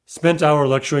spent hour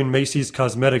lecturing Macy's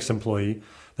cosmetics employee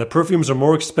that perfumes are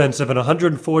more expensive and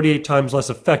 148 times less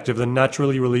effective than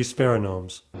naturally released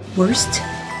pheromones. Worst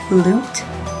loot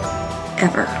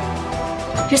ever.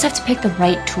 You just have to pick the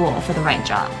right tool for the right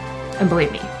job. And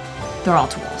believe me, they're all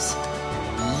tools.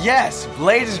 Yes,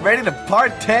 Blade is ready to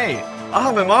partay. I'll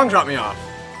have my mom drop me off.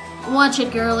 Watch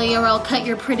it, girlie, or I'll cut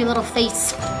your pretty little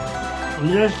face.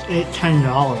 We just ate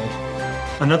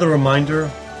 $10. Another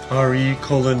reminder,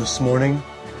 this morning.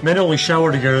 Men only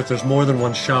shower together if there's more than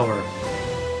one shower.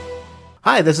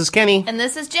 Hi, this is Kenny. And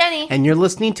this is Jenny. And you're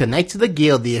listening to Knights of the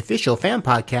Guild, the official fan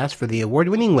podcast for the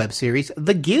award-winning web series,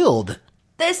 The Guild.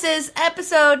 This is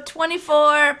episode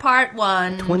 24, part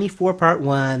 1. 24, part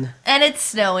 1. And it's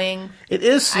snowing. It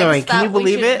is snowing. Can you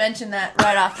believe it? We should mention that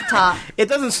right off the top. It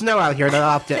doesn't snow out here that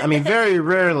often. I mean, very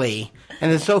rarely.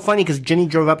 And it's so funny because Jenny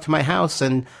drove up to my house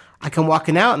and I come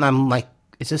walking out and I'm like,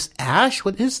 is this ash?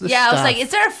 What is this stuff? I was like,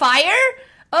 is there a fire?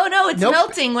 Oh no, it's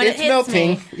melting when it hits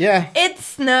me. Yeah. It's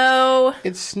snow.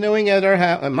 It's snowing at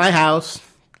at my house.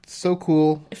 It's so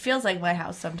cool. It feels like my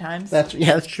house sometimes. That's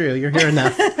true. You're here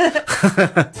enough.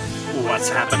 What's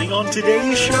happening on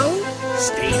today's show?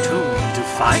 Stay tuned to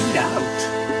find out.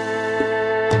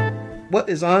 What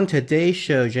is on today's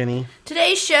show, Jenny?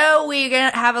 Today's show, we're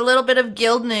going to have a little bit of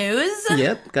guild news.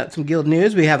 Yep, got some guild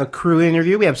news. We have a crew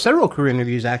interview. We have several crew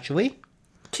interviews, actually.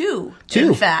 Two,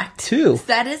 in fact. Two.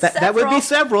 That is several. That would be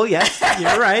several, yes.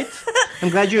 You're right. I'm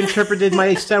glad you interpreted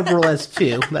my several as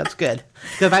two. That's good.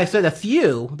 Because if I said a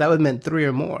few, that would have meant three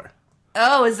or more.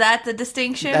 Oh, is that the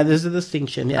distinction? That is the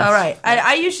distinction, yes. All right.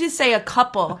 I usually say a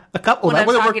couple. A couple. When that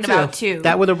would have talking worked too. about two.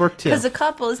 That would have worked too. Because a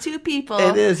couple is two people.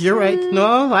 It is. You're right.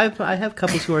 No, I have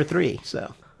couples who are three,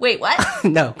 so. Wait, what?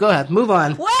 No, go ahead. Move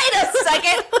on. Wait a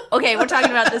second. Okay, we're talking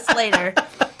about this later.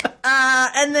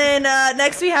 And then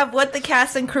next we have what the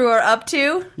cast and crew are up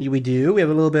to. We do. We have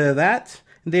a little bit of that.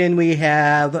 Then we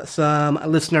have some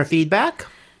listener feedback.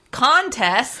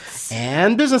 Contests.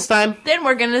 And business time. Then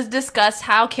we're going to discuss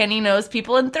how Kenny knows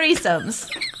people in threesomes.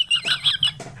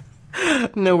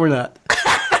 No, we're not.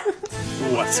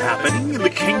 What's happening in the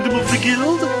kingdom of the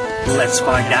guild? Let's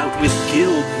find out with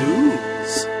Guild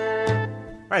News.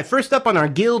 All right, first up on our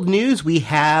Guild News, we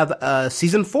have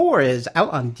Season 4 is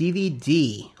out on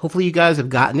DVD. Hopefully you guys have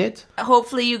gotten it.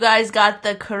 Hopefully you guys got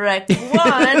the correct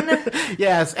one.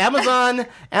 Yes, Amazon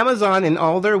in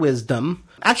all their wisdom.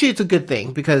 Actually, it's a good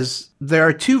thing because there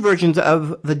are two versions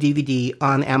of the DVD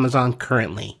on Amazon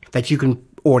currently that you can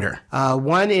order.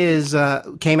 One is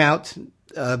came out,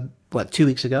 2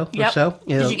 weeks ago or so?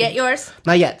 Did you get yours?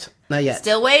 Not yet.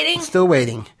 Still waiting? Still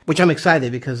waiting. Which I'm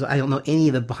excited because I don't know any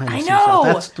of the behind-the-scenes stuff.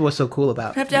 That's what's so cool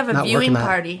about it. We have to have a viewing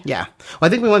party. Yeah. Well, I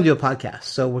think we want to do a podcast,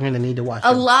 so we're going to need to watch it.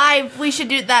 Live, we should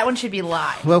do, that one should be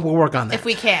live. Well, we'll work on that. If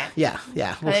we can. Yeah.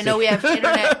 I know we have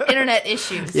internet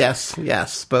issues.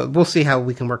 Yes, but we'll see how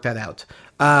we can work that out.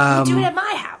 We'll do it at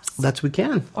my house. We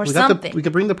can. Or something. We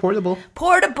could bring the portable.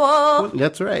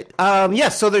 That's right.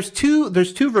 Yes, so there's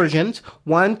two versions.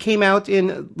 One came out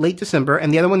in late December,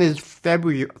 and the other one is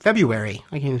February.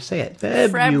 I can't even say it.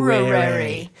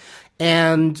 February.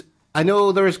 And I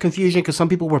know there was confusion because some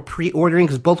people were pre-ordering,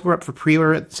 because both were up for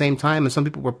pre-order at the same time, and some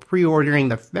people were pre-ordering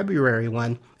the February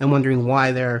one and wondering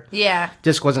why their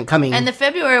disc wasn't coming. And the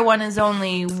February one is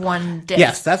only one disc.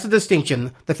 Yes, that's the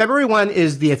distinction. The February one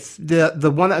is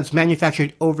the one that's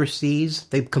manufactured overseas.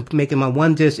 They make them on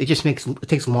one disc. It just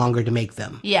takes longer to make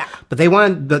them. Yeah. But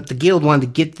the Guild wanted to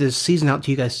get this season out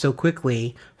to you guys so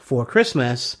quickly for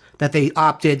Christmas that they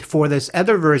opted for this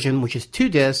other version, which is 2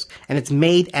 discs, and it's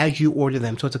made as you order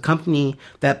them. So it's a company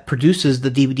that produces the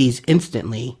DVDs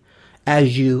instantly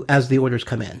as the orders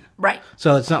come in. Right.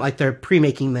 So it's not like they're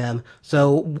pre-making them.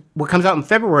 So what comes out in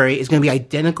February is going to be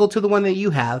identical to the one that you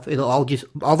have. It'll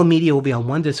all the media will be on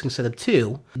 1 disc instead of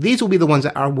 2. These will be the ones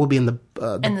that will be in the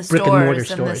brick and mortar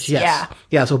stores. Yes.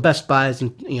 Yeah. So Best Buys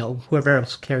and whoever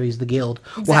else carries the Guild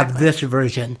will have this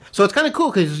version. So it's kind of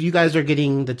cool because you guys are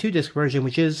getting the 2 disc version,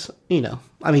 which is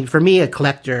for me, a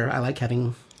collector, I like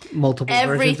having multiple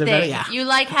versions of it. Yeah. You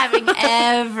like having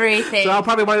everything. So I'll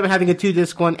probably wind up having a 2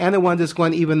 disc one and a 1 disc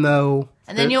one, even though.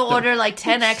 And then you'll order like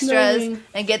 10 extras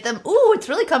and get them. Ooh, it's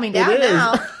really coming down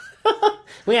now.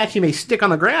 We actually may stick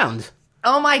on the ground.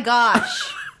 Oh my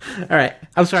gosh. All right.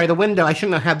 I'm sorry, the window. I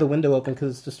shouldn't have had the window open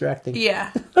because it's distracting.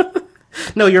 Yeah.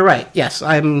 No, you're right. Yes,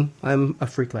 I'm a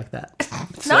freak like that.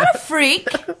 Not a freak,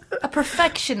 a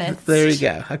perfectionist. There you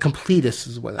go. A completist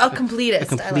is what. A completist. A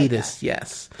completist.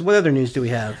 Yes. What other news do we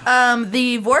have?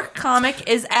 The Vork comic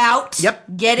is out. Yep.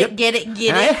 Get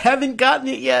it. I haven't gotten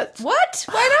it yet. What?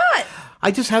 Why not?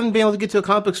 I just haven't been able to get to a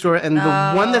comic book store, and the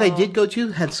one that I did go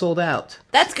to had sold out.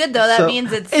 That's good though. That So,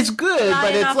 means it's good,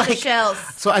 but it's off like the shelves.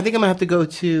 So I think I'm gonna have to go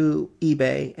to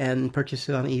eBay and purchase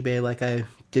it on eBay, like I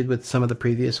did with some of the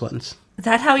previous ones. Is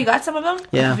that how you got some of them?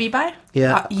 Yeah. Off of eBay?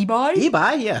 Yeah. eBay?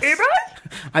 eBay, yes.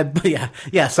 eBay?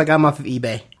 Yes, I got them off of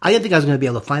eBay. I didn't think I was going to be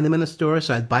able to find them in the store,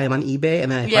 so I'd buy them on eBay,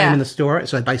 and then I'd find them in the store,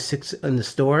 so I'd buy 6 in the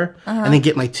store, and then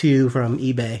get my 2 from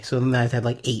eBay, so then I'd have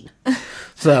like 8.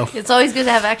 So It's always good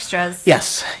to have extras.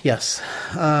 yes.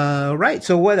 Right,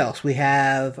 so what else? We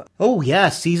have,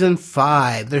 Season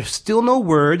 5. There's still no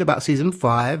word about Season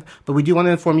 5, but we do want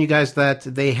to inform you guys that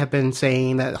they have been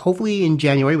saying that hopefully in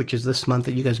January, which is this month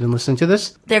that you guys have been listening to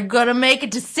this. They're gonna make a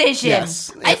decision.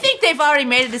 Yes. I think they've already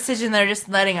made a decision. They're just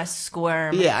letting us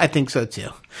squirm. Yeah, I think so too.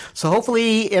 So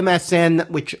hopefully MSN,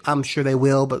 which I'm sure they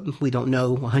will, but we don't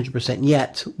know 100%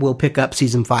 yet, will pick up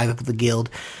Season 5 of The Guild.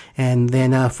 And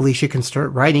then Felicia can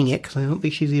start writing it, because I don't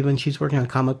think she's working on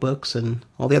comic books and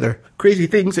all the other crazy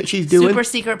things that she's doing. Super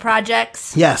secret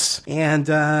projects. Yes. And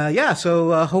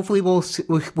so hopefully we'll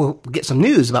get some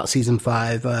news about Season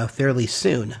 5 fairly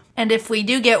soon. And if we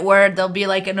do get word, there'll be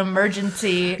like an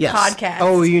emergency podcast.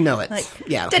 Oh, you know it. Like,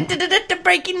 yeah.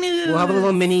 Breaking news. We'll have a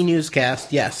little mini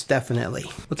newscast. Yes, definitely.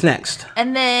 What's next?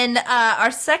 And then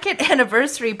our second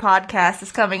anniversary podcast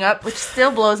is coming up, which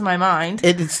still blows my mind.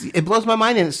 It blows my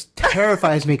mind, and it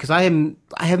terrifies me because I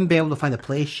haven't been able to find a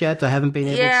place yet. I haven't been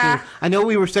able to. I know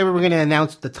we were saying we were going to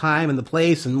announce the time and the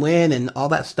place and when and all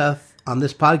that stuff on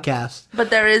this podcast, but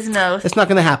there is no. It's not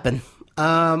going to happen.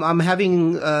 I'm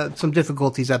having some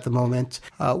difficulties at the moment.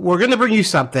 We're going to bring you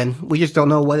something. We just don't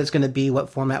know what it's going to be, what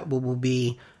format it will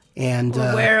be, and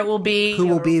where it will be, who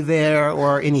will be there,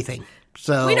 or anything.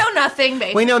 So we know nothing,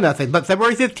 basically. We know nothing. But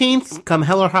February 15th, come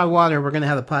hell or high water, we're going to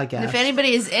have a podcast. And if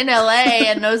anybody is in LA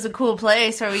and knows a cool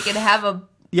place where we can have a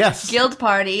guild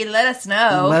party, let us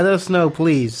know. Let us know,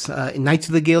 please.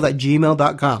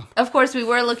 knightsoftheguild@gmail.com. Of course, we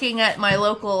were looking at my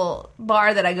local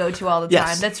bar that I go to all the time.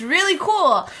 Yes. That's really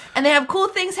cool. And they have cool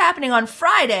things happening on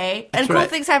Friday and cool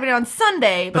things happening on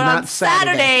Sunday. But on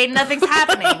Saturday, nothing's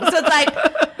happening. So it's like,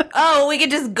 we could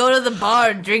just go to the bar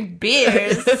and drink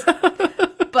beers.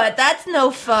 But that's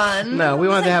no fun. No, we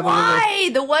wanted to have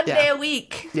the one day a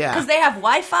week? Yeah. Because they have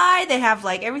Wi-Fi, they have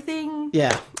like everything.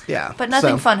 Yeah. But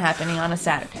nothing fun happening on a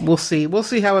Saturday. We'll see. We'll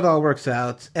see how it all works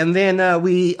out. And then a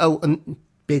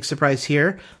big surprise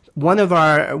here. One of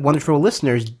our wonderful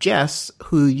listeners, Jess,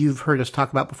 who you've heard us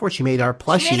talk about before, she made our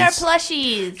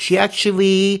plushies. She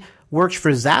actually worked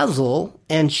for Zazzle,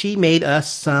 and she made us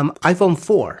some iPhone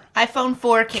 4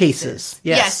 cases.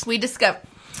 Yes, we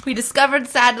discovered,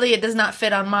 sadly, it does not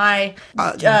fit on my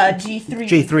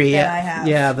G3 that I have.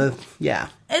 Yeah.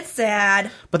 It's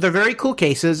sad. But they're very cool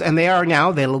cases, and they are now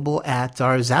available at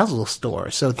our Zazzle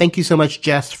store. So thank you so much,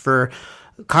 Jess, for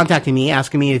contacting me,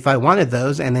 asking me if I wanted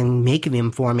those, and then making them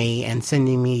for me and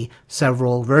sending me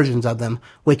several versions of them,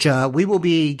 which we will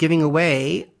be giving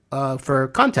away for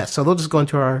contests. So they'll just go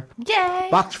into our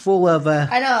box full of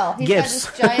I know. He's gifts.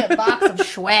 got this giant box of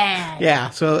swag. Yeah,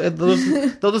 so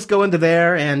they'll just go into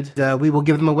there, and we will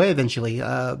give them away eventually.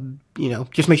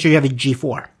 Just make sure you have a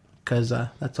G4, because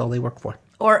that's all they work for.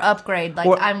 Or upgrade,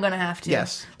 I'm going to have to.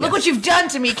 Yes. Look what you've done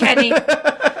to me, Kenny. Now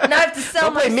I have to sell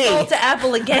my soul to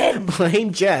Apple again.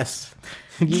 Blame Jess.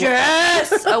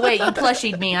 Jess! Oh, wait, you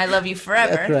plushied me. I love you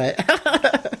forever. That's right.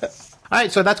 All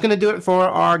right, so that's going to do it for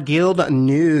our Guild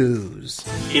news.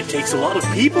 It takes a lot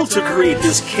of people to create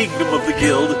this kingdom of the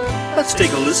Guild. Let's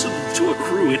take a listen to a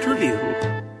crew interview.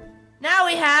 Now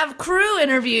we have crew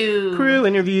interviews.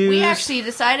 We actually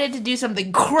decided to do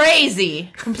something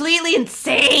crazy, completely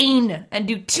insane, and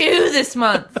do 2 this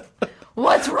month.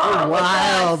 What's wrong with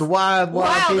us?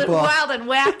 Wild people. Wild and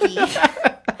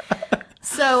wacky.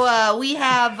 So we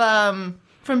have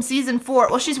from season 4.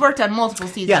 Well, she's worked on multiple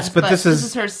seasons. Yes, but this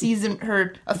is her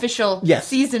official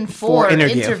season 4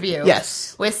 interview.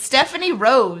 Yes, with Stephanie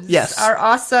Rose. Yes, our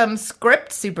awesome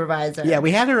script supervisor. Yeah, we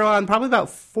had her on probably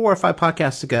about 4 or 5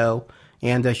 podcasts ago,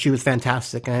 and she was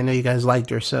fantastic. And I know you guys liked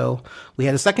her, so we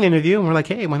had a second interview, and we're like,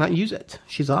 hey, why not use it?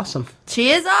 She's awesome.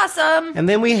 She is awesome. And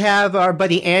then we have our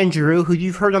buddy Andrew, who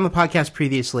you've heard on the podcast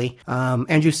previously,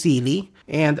 Andrew Seeley.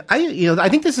 And I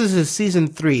think this is his season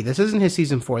 3. This isn't his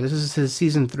season 4. This is his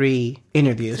season 3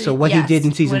 interview. So what he did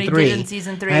in season 3.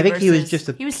 I think he was just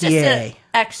a PA. Just an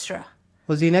extra.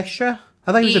 Was he an extra?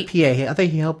 I thought he was a PA. I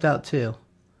think he helped out too.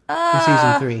 in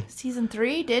season 3. Season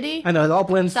 3, did he? I know, it all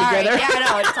blends together. Yeah, I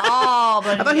know, it's all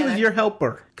blended I thought he was your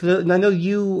helper. Because I know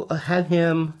you had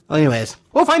him... Well, anyways,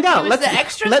 we'll find out. He was the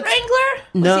extras wrangler?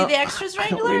 No, Was he the extras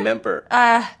wrangler? I don't remember.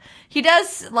 He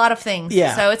does a lot of things.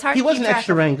 Yeah. So it's hard he to was keep an track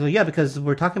extra of. wrangler, yeah, because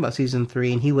we're talking about season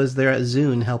 3, and he was there at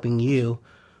Zune helping you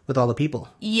with all the people.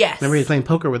 Yes. Remember he was playing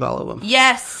poker with all of them?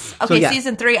 Yes. Okay, yeah.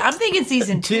 Season 3. I'm thinking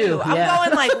season 2. Two, I'm yeah.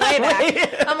 going like way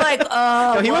back. I'm like,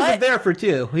 No, he what? wasn't there for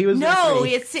 2. He was there for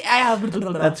 3. I have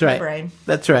That's right. brain.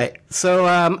 That's right. So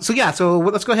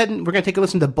let's go ahead and we're going to take a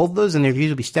listen to both of those, and their reviews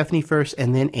will be Stephanie first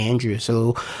and then Andrew.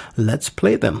 So let's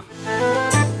play them.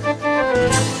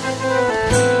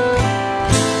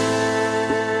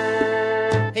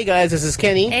 Hey guys, this is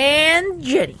Kenny. And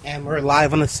Jenny. And we're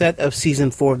live on the set of Season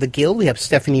 4 of The Guild. We have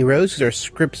Stephanie Rose, who's our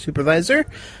script supervisor.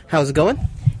 How's it going?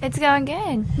 It's going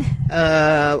good.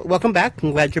 Welcome back.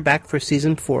 I'm glad you're back for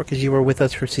Season 4, because you were with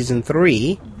us for Season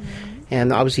 3. Mm-hmm.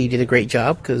 And obviously you did a great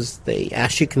job, because they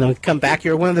asked you to come back.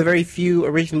 You're one of the very few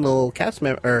original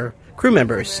crew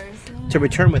members to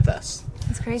return with us.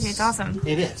 It's crazy. It's awesome.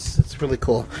 It is. It's really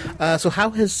cool. So how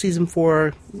has Season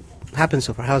 4 happened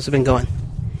so far? How's it been going?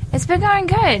 It's been going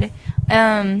good.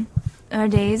 Our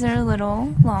days are a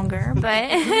little longer, but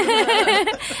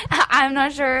I'm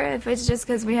not sure if it's just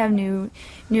because we have new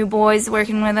boys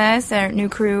working with us, or new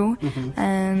crew.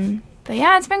 Mm-hmm. But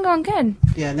yeah, it's been going good.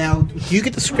 Yeah. Now, do you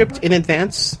get the script in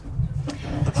advance?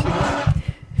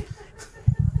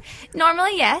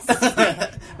 Normally, yes.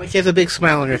 Well, she has a big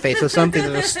smile on her face, so there's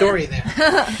a story there.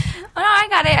 Oh, no,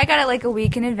 I got it like a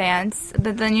week in advance.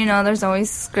 But then, there's always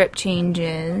script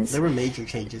changes. There were major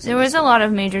changes. There was a lot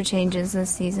of major changes this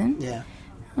season. Yeah.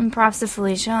 And props to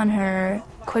Felicia on her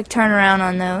quick turnaround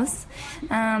on those.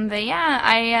 But yeah,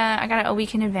 I got it a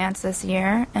week in advance this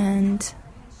year and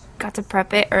got to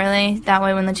prep it early. That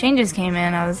way when the changes came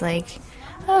in, I was like,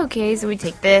 okay, so we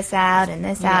take this out and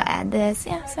this out, add this.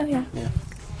 Yeah, so yeah.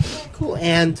 Cool.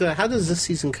 And how does this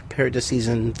season compare to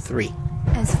Season 3?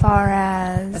 As far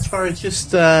as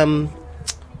just, I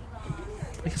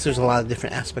guess there's a lot of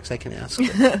different aspects I can ask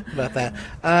about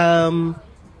that.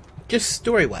 Just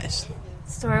story-wise.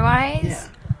 Story-wise? Yeah.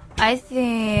 I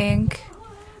think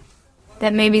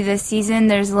that maybe this season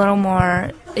there's a little more,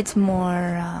 it's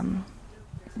more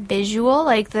visual,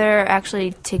 like they're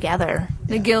actually together.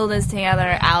 The guild is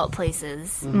together out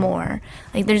places more.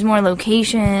 Like there's more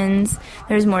locations,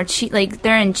 there's more,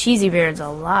 they're in Cheesy Beards a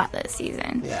lot this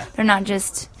season. Yeah. They're not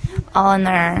just all in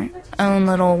their own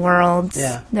little worlds.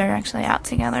 Yeah. They're actually out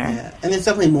together. Yeah. And it's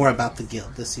definitely more about the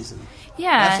guild this season.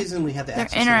 Yeah. Last season we had the their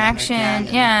access interaction,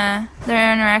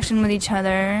 their interaction with each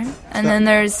other. And then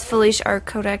there's Felicia Art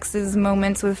Codex's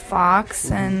moments with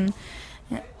Fox, and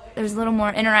there's a little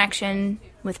more interaction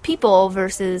with people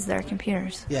versus their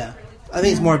computers. Yeah. I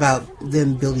think it's more about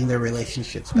them building their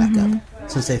relationships back up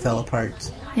since they fell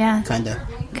apart. Yeah.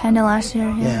 Kinda last year,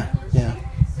 Yeah.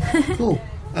 Cool.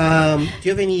 Do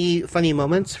you have any funny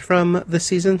moments from this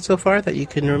season so far that you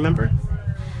can remember?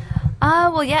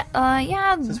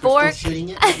 Bork. Shooting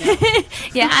it right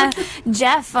Yeah,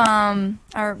 Jeff,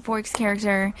 our Bork's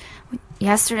character,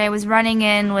 yesterday was running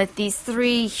in with these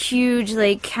 3 huge,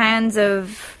 cans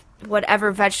of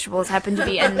whatever vegetables happened to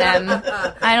be in them.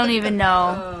 I don't even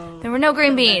know. There were no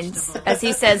green beans, as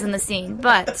he says in the scene,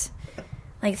 but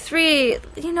 3,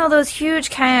 those huge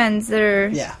cans that are...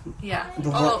 Yeah. The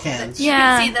work cans. You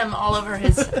can see them all over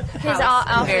his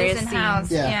house. His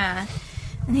house. Yeah.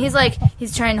 And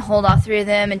he's trying to hold all 3 of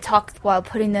them and talk while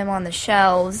putting them on the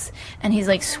shelves, and he's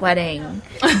sweating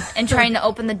and trying to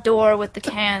open the door with the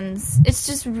cans. It's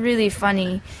just really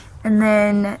funny. And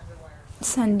then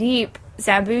Sandeep,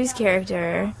 Zabu's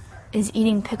character, is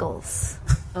eating pickles.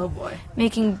 Oh boy.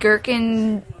 Making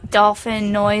gherkin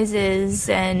dolphin noises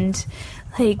and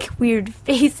weird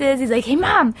faces. He's like, "Hey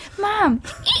mom. Oh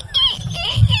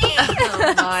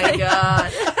my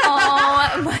god.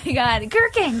 Oh my god.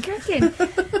 Gherkin.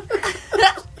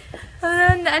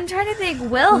 And then I'm trying to think,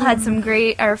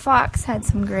 Fox had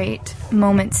some great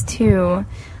moments too.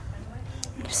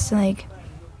 Just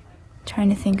trying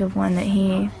to think of one that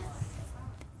he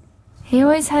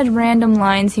always had random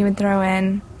lines he would throw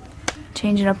in,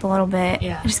 change it up a little bit.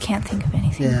 Yeah. I just can't think of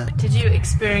anything. Yeah. Did you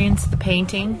experience the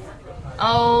painting?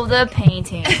 Oh, the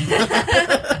painting.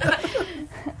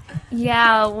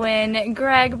 Yeah, when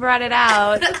Greg brought it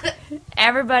out,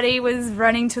 everybody was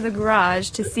running to the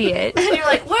garage to see it. And you're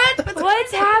like, what?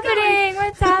 What's happening?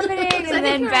 What's happening? And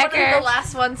then Becker... one of the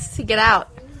last ones to get out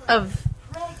of...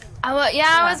 I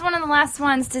was one of the last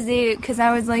ones to see, because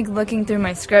I was looking through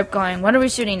my script going, what are we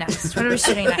shooting next?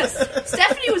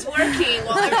 Stephanie was working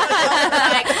while everybody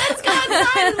else was let's go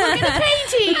outside and look at the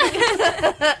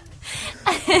painting.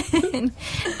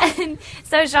 And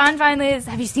so Sean finally is,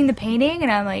 have you seen the painting?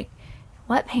 And I'm like,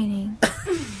 what painting?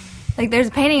 Like, there's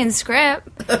a painting in the script.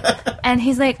 And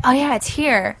he's like, oh yeah, it's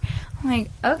here. I'm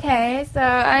like, okay. So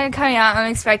I'm coming out,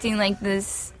 I'm expecting like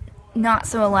this not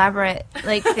so elaborate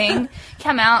like thing.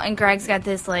 Come out and Greg's got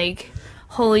this like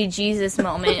holy Jesus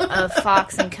moment of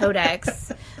Fox and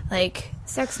Codex, like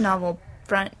sex novel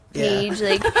front page.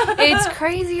 Like, it's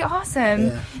crazy awesome.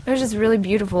 Yeah. It was just really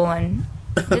beautiful, and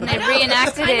then they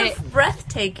reenacted it. Kind of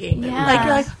breathtaking. Yeah. Like,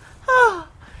 you're like, oh.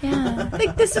 Yeah.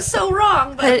 Like, this is so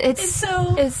wrong, but it's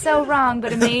so wrong,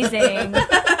 but amazing.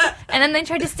 And then they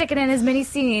tried to stick it in as many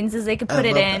scenes as they could put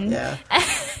it in. That,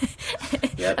 yeah.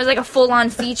 Yep. There's like a full-on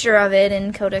feature of it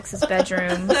in Codex's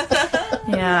bedroom.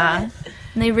 Yeah.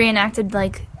 And they reenacted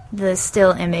like the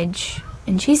still image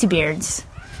in Cheesy Beards.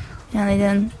 Yeah, they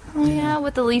did. Oh yeah,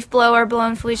 with the leaf blower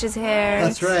blowing Felicia's hair.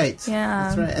 That's right. Yeah.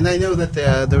 That's right. And I know that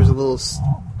there was a little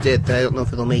stint that I don't know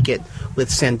if it'll make it with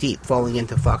Sandeep falling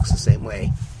into Fox the same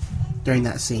way during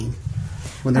that scene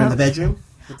when they're in the bedroom.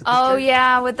 Oh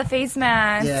yeah, with the face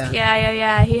mask.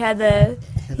 Yeah. He had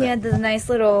the nice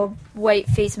little white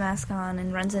face mask on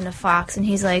and runs into Fox, and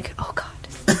he's like, "Oh God,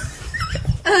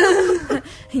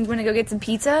 you want to go get some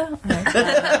pizza?"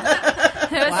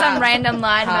 There was some random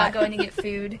line about going to get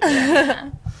food. Yeah.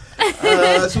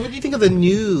 So what do you think of the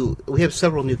new... We have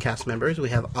several new cast members. We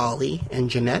have Ollie and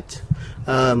Jeanette.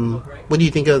 What do you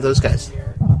think of those guys?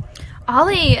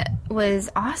 Ollie was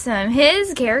awesome.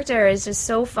 His character is just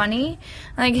so funny.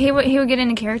 Like, he would get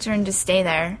into character and just stay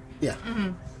there. Yeah.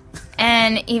 Mm-hmm.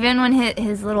 And even when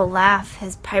his little laugh,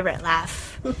 his pirate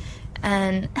laugh,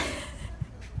 and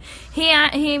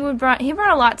he brought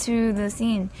a lot to the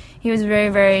scene. He was very,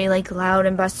 very like loud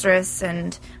and boisterous,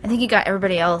 and I think he got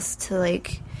everybody else to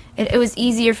like. It was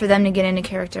easier for them to get into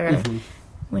character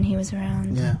when he was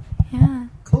around. Yeah. Yeah.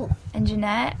 Cool. And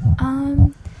Jeanette,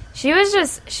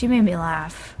 she made me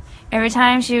laugh. Every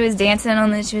time she was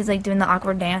dancing she was like doing the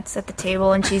awkward dance at the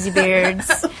table in Cheesy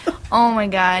Beards. Oh my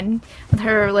God. With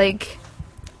her like,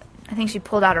 I think she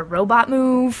pulled out a robot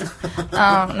move.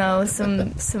 I don't know,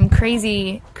 some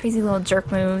crazy little jerk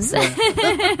moves.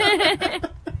 Yeah.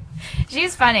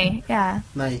 She's funny, yeah.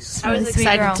 Nice. I was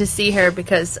excited to see her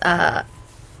because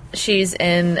she's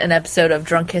in an episode of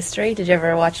Drunk History. Did you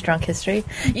ever watch Drunk History?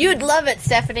 You'd love it,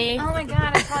 Stephanie. Oh my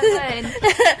God, I probably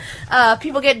would.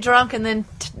 People get drunk and then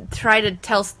try to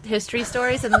tell history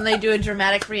stories, and then they do a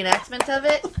dramatic reenactment of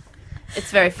it.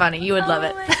 It's very funny. You would love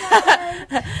it.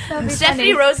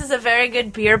 Stephanie Rose is a very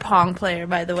good beer pong player,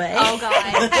 by the way. Oh,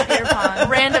 God. Beer pong.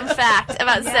 Random fact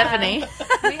about Stephanie.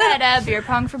 We had beer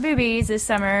pong for boobies this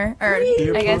summer. Or,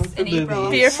 I guess, in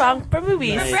April. Beer pong for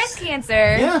boobies. For breast cancer.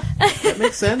 Yeah, that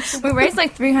makes sense. We raised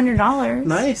like $300.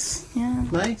 Nice. Yeah.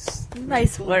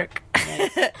 Nice work.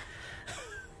 Nice.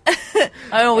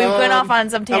 Oh, we went off on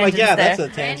some tangents there. That's a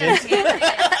tangent.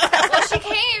 Well,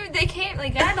 they came,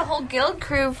 like, I had the whole guild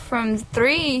crew from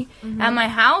 3 at my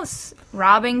house.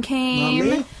 Robin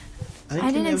came. I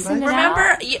didn't send it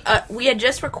Remember, we had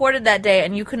just recorded that day,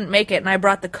 and you couldn't make it, and I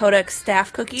brought the Codex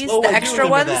staff cookies, the extra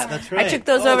ones. That's right. I took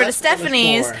those over to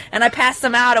Stephanie's, and I passed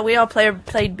them out, and we all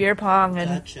played beer pong. And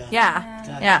Gotcha.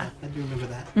 Yeah. I do remember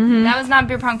that. Mm-hmm. That was not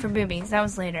beer pong for boobies. That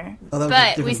was later.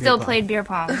 But we still played beer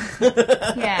pong.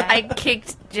 Yeah. I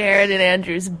kicked Jared and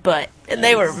Andrew's butt, and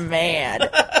they were mad.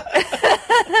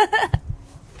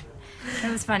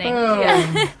 It was funny.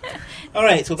 Yeah. All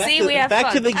right, so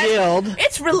back to the guild.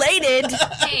 It's related.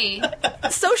 Hey,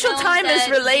 social time is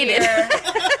related.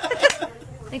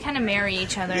 They kind of marry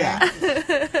each other. Yeah.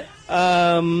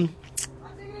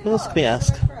 What else can we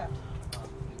ask?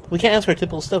 We can't ask her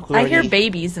typical stuff. I hear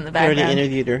babies in the background. We already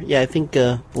interviewed her. Yeah, I think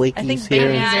Blakey's here.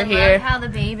 Babies are here. I love how the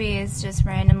babies just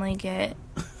randomly get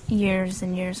years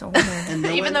and years older.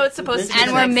 Even though it's supposed to be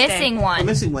and we're missing one. We're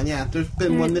missing one, yeah. There's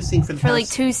been one missing for the past... like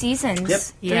 2 seasons. Yep.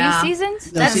 3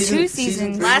 seasons? No, That's 2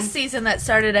 seasons. Last season that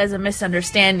started as a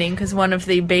misunderstanding because one of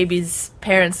the baby's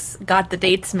parents got the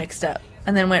dates mixed up.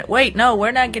 And then went, wait, no,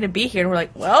 we're not going to be here. And we're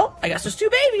like, well, I guess there's 2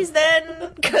 babies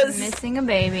then. Cause missing a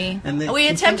baby. And we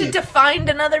attempted to find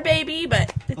another baby,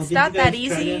 but it's not that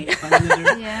easy.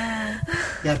 Yeah,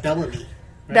 Bellamy. Right?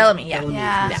 Bellamy, yeah. Bellamy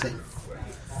yeah.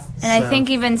 And I think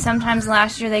even sometimes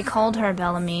last year they called her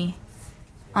Bellamy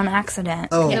on accident.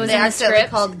 Oh, it was in the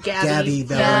script called Gabby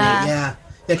Bellamy. Yeah.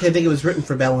 I think it was written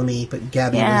for Bellamy, but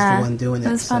Gabby was the one doing it.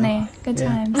 It was funny. Good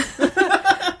times.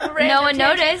 No one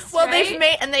noticed. Well, right?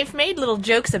 they've made little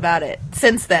jokes about it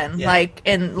since then, like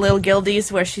in Little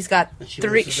Gildies, where she's got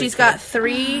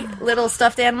 3 little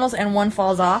stuffed animals and one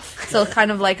falls off. So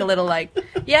kind of like a little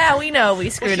yeah, we know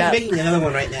we screwed up. She's making another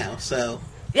one right now, so.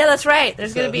 Yeah, that's right.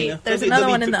 There's gonna be there's another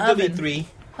one in the oven. There'll be 3.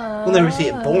 We'll never see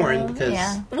it born because...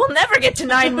 Yeah. We'll never get to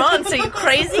 9 months. Are you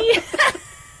crazy?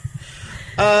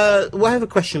 Well, I have a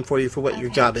question for you for what your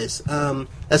job is.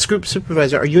 As group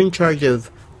supervisor, are you in charge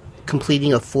of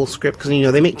completing a full script? Because,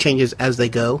 they make changes as they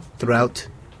go throughout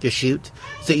the shoot.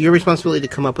 Is it your responsibility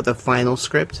to come up with a final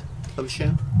script of the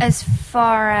show? As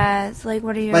far as,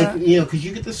 what are you... because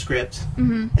you get the script,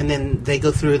 and then they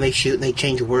go through and they shoot and they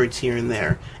change words here and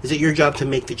there. Is it your job to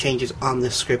make the changes on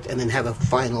the script and then have a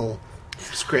final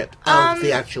script of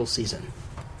the actual season?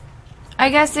 I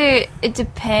guess it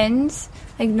depends.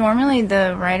 Normally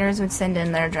the writers would send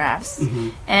in their drafts.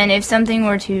 And if something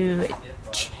were to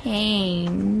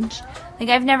change...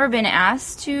 I've never been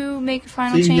asked to make a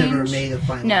final change. So you've never made a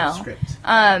final script?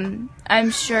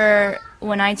 I'm sure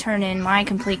when I turn in my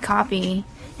complete copy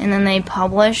and then they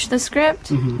publish the script,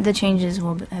 the changes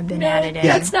will have been added in.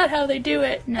 That's not how they do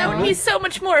it. No. That would be so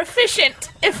much more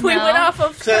efficient if we went off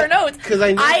of her notes.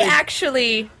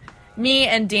 Me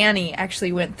and Danny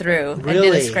actually went through and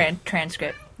did a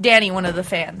transcript. Danny, one of the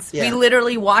fans. Yeah. We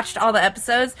literally watched all the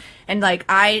episodes, and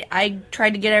I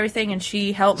tried to get everything, and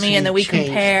she helped me, and then we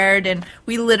compared, and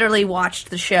we literally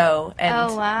watched the show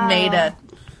and made a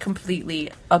completely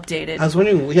updated. I was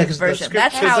wondering, because the script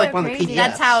that's shows how up on the PDF.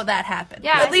 That's how that happened.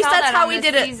 Yeah, at least that's how we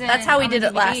did it. That's how we did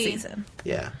it last season.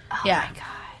 Yeah. Oh my god.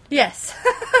 Yes.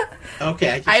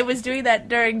 Okay. I was doing that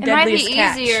during It Deadliest might be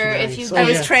Catch. easier if you. I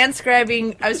was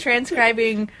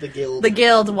transcribing the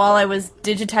guild while I was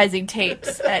digitizing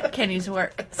tapes at Kenny's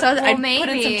work. So I put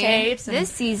in some tapes. This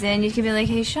season you could be like,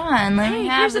 "Hey, Sean, let me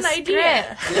have here's the an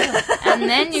idea." And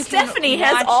then you Stephanie can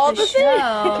has watch all the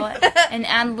show and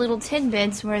add little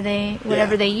tidbits where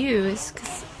whatever they use.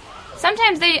 'Cause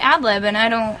sometimes they ad lib, and I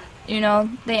don't. They ad lib.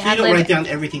 You don't write down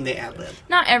everything they ad lib.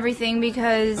 Not everything,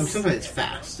 because sometimes it's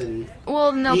fast and. Well,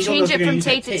 and they'll change it from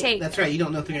tape to tape. That's right. You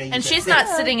don't know if they're going to use. And she's not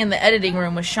sitting in the editing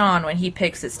room with Sean when he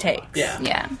picks his takes. Yeah.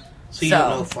 Yeah. So you don't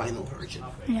know final version.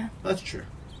 Yeah. That's true.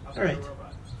 All right.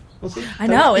 We'll see. I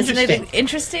know. Isn't it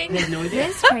interesting? I have no idea. It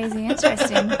is crazy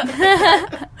interesting.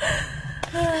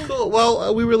 Cool.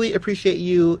 Well, we really appreciate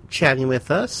you chatting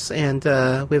with us, and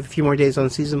we have a few more days on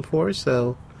season 4,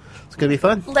 so it's gonna be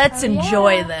fun. Let's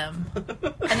enjoy them,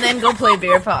 and then go play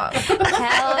beer pong.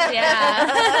 Hell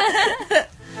yeah!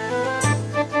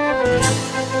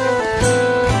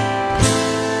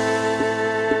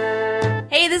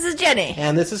 Hey, this is Jenny.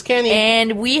 And this is Kenny.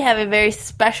 And we have a very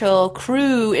special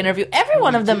crew interview. Every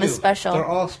one of them is special. They're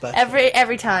all special.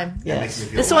 Every time. Yes.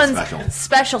 This one's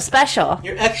special.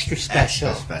 You're extra special.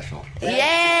 Extra special. Yay!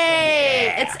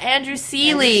 Yeah. It's Andrew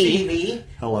Seeley.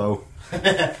 Hello.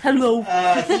 Hello.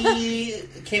 He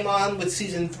came on with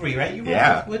season 3, right? You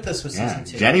were with us with season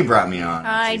 2. Jenny brought me on.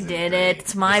 I did it.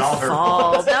 It's my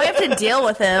fault. Now we have to deal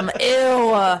with him.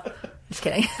 Ew. Just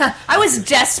kidding. I was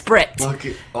desperate.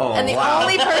 And the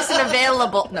only person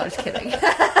available... No, just kidding.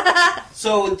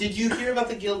 So, did you hear about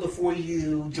the guild before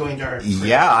you joined our...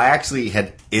 Yeah, I actually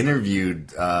had interviewed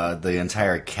the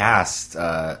entire cast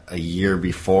a year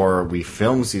before we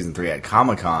filmed season 3 at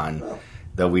Comic-Con,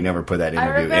 though we never put that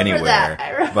interview anywhere. I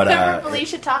remember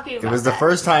Felicia talking about it was the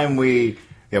first time we...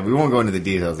 Yeah, we won't go into the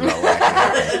details about what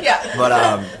actually happened. Yeah. But,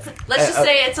 let's just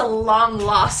say it's a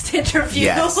long-lost interview.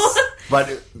 Yes.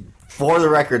 But... For the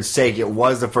record's sake, it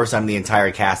was the first time the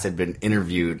entire cast had been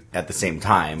interviewed at the same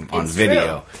time on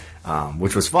video,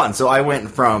 which was fun. So I went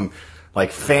from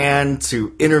fan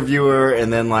to interviewer,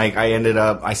 and then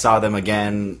I saw them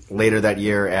again later that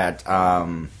year at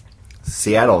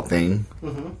Seattle thing.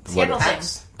 Mm-hmm. Seattle thing.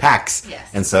 PAX. Yes.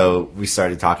 And so we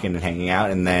started talking and hanging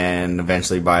out, and then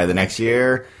eventually by the next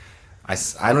year, I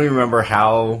don't even remember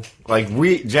how.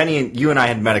 Jenny and you and I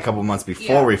had met a couple months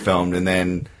before we filmed, and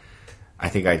then. I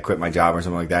think I'd quit my job or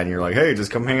something like that, and you're like, hey, just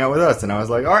come hang out with us. And I was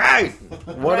like, all right,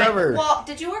 whatever. Right. Well,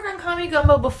 did you work on Comedy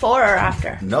Gumbo before or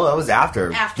after? No, that was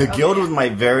after. The Guild was my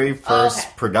very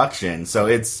first production. So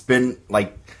it's been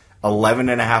 11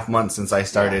 and a half months since I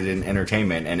started in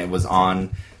entertainment, and it was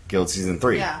on Guild Season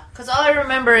 3. Yeah, because all I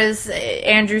remember is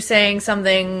Andrew saying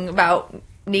something about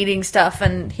needing stuff,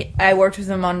 and I worked with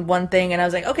him on one thing, and I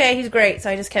was like, okay, he's great.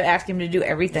 So I just kept asking him to do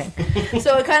everything.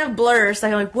 So it kind of blurs.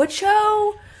 I'm like, what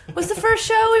show? Was the first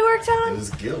show we worked on? It was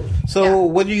Guild. So,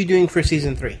 what are you doing for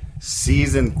season 3?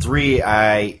 Season 3,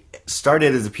 I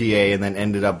started as a PA and then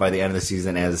ended up by the end of the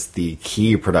season as the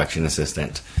key production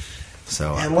assistant.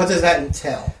 So, and what does that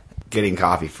entail? Getting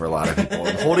coffee for a lot of people.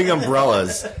 Holding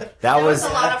umbrellas. That was a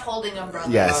lot of holding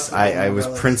umbrellas. Yes, I was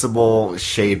principal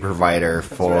shade provider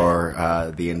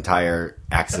for the entire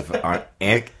Axis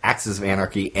of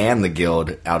Anarchy and the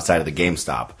Guild outside of the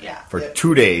GameStop for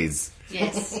 2 days.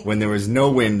 Yes. when there was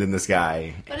no wind in the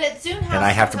sky. But at Zune House, and I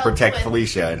have to helps protect with-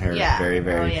 Felicia and her very,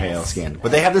 very yes. pale skin.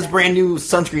 But they have this brand new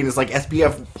sunscreen. It's like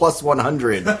SPF plus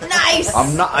 100. Nice.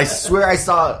 I swear I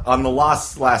saw on the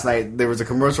Lost last night there was a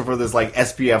commercial for this like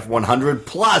SPF 100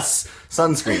 plus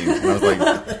sunscreen. And I was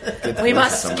like, we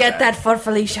must get that for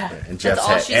Felicia. And That's Jeff's all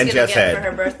head. she's And gonna Jeff's get head. for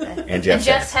her birthday. And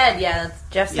Jeff's head. Yeah,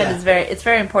 Jeff's head is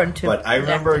very important too. But I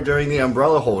remember during the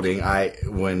umbrella holding,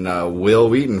 when Will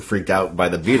Wheaton freaked out by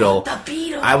the beetle,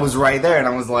 I was right there and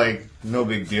I was like, no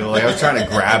big deal. Like I was trying to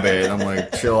grab it and I'm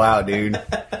like, chill out, dude.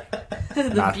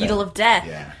 The beetle of death.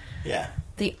 Yeah.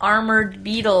 The armored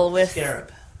beetle with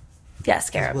Scarab. Yeah,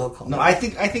 Scarab. No, I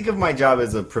think of my job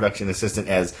as a production assistant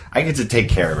as I get to take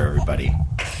care of everybody.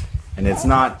 And it's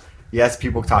not, yes,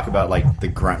 people talk about like the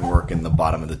grunt work in the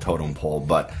bottom of the totem pole,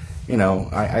 but you know,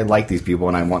 I like these people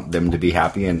and I want them to be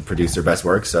happy and produce their best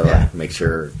work, so I make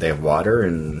sure they have water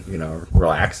and, you know,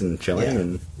 relax and chilling.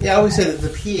 And I always say that the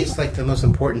PA is like the most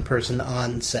important person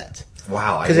on set.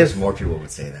 Wow, I wish more people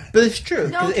would say that. But it's true.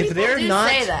 No, if people they're do not,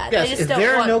 say that. Yes, They just if don't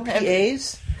there are no want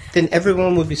PAs, then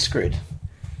everyone would be screwed.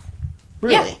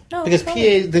 Really. Yeah, no, because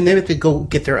totally. PAs, then they have to go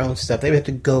get their own stuff. They have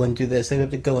to go and do this. They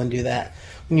have to go and do that.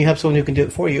 When you have someone who can do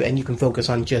it for you and you can focus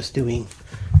on just doing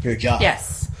your job.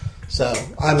 Yes. So,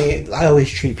 I mean, I always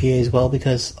treat PAs well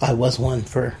because I was one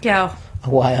for a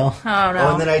while. Oh, no.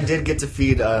 Oh, and then I did get to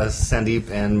feed Sandeep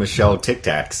and Michelle Tic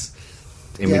Tacs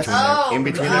in between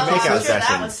their makeout sessions.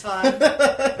 That was fun.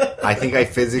 I think I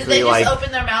Did physically they just like.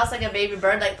 open their mouths like a baby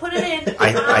bird, like put it in?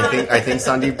 I think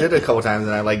Sandeep did it a couple times,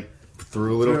 and I like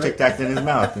threw a little Tic Tac in his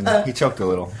mouth, and he choked a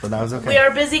little, but that was okay. We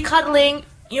are busy cuddling.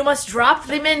 You must drop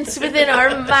the mints within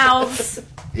our mouths.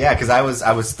 Yeah, because I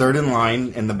was third in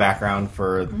line in the background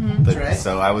for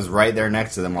so I was right there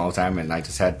next to them all the time, and I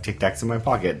just had Tic Tacs in my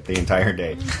pocket the entire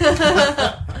day.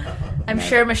 I'm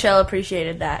sure Michelle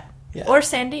appreciated that. Yeah. Or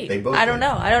Sandeep. They both I don't did.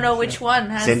 know. I don't know which one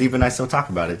has. Sandeep and I still talk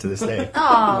about it to this day.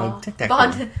 Oh, Tic Tac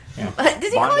Bond. boy. Yeah.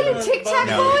 Did he call you Tic Tac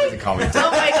No, he boy? doesn't call me Tic Tac.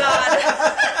 Oh my god!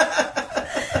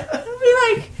 I'd be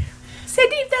like,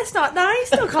 Sandeep, that's not nice.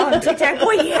 Don't call him Tic Tac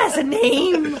boy. He has a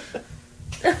name.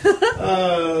 Do you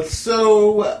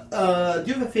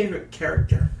have a favorite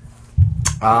character?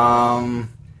 I'll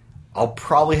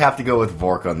probably have to go with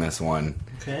Vork on this one.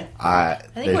 Okay. I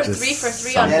think we're 3 for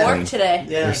 3 on Vork today.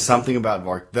 Yeah. There's something about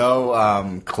Vork,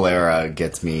 though. Clara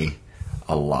gets me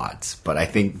a lot, but I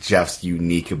think Jeff's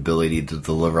unique ability to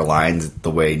deliver lines the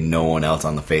way no one else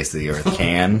on the face of the earth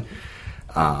can,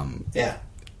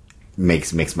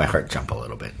 makes my heart jump a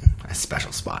little bit. A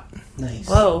special spot. Nice.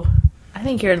 Whoa. I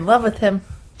think you're in love with him.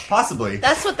 Possibly.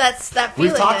 That's what that feeling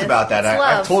We've talked is. about that. It's I've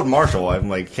love. told Marshall, I'm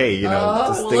like, hey, you know,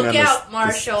 this thing look on out, this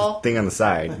Marshall. thing on the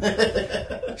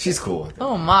side. She's cool with it.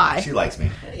 Oh my. She likes me.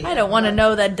 I don't want to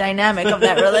know the dynamic of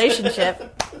that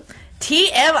relationship.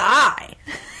 TMI.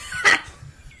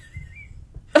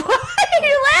 Why are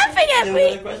you laughing at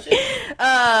me?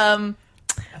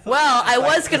 Well, I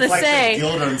was going to say...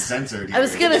 Guild Uncensored. I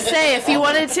was going to say, if you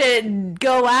wanted to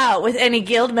go out with any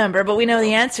guild member, but we know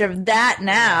the answer of that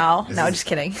now. No, just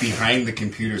kidding. Behind the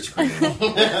computer screen.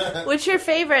 What's your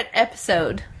favorite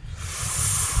episode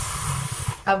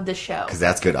of the show? Because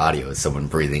that's good audio. Is someone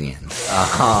breathing in.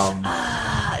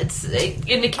 It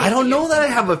indicates I don't know that I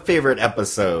have a favorite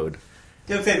episode.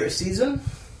 Do you have a favorite season?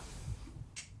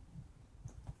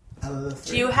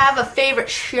 Do you have a favorite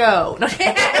show?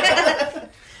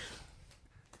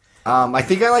 I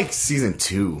think I like season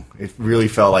 2. It really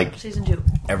felt like Season 2.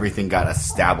 everything got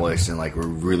established and like we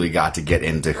really got to get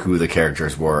into who the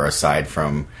characters were aside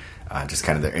from just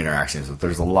kind of their interactions. But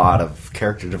there's a lot of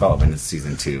character development in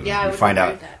season 2. Yeah, I we would find agree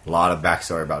out with that. a lot of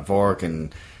backstory about Vork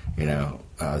and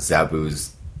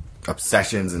Zabu's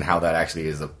obsessions and how that actually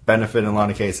is a benefit in a lot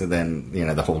of cases. And then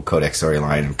the whole Codex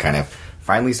storyline and kind of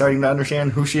finally starting to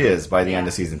understand who she is by the end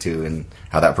of season 2 and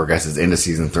how that progresses into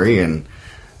season 3 and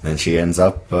then she ends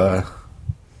up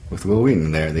with Will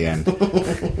Wheaton there at the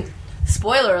end.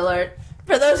 Spoiler alert.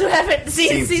 For those who haven't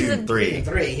seen season 3.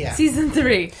 Season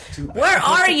 3. Where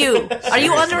are you? Are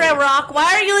you under a rock?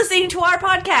 Why are you listening to our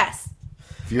podcast?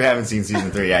 If you haven't seen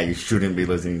season 3, you shouldn't be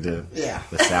listening to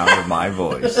the sound of my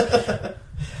voice.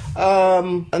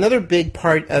 Another big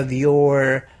part of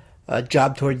your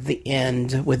job towards the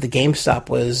end with the GameStop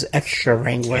was extra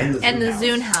wrangler. And the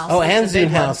Zune House. Oh, and That's the big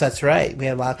Zune House, that's right. We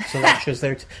had lots of extras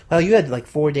there. Well, you had like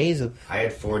 4 days of... I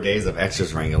had 4 days of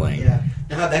extras wrangling. Yeah.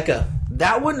 Now, how'd that go?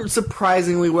 That went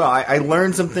surprisingly well. I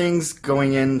learned some things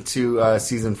going into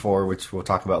season 4, which we'll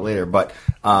talk about later. But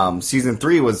season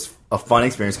 3 was a fun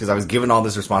experience because I was given all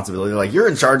this responsibility. Like, you're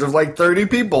in charge of like 30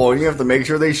 people, and you have to make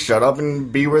sure they shut up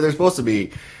and be where they're supposed to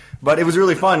be. But it was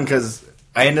really fun because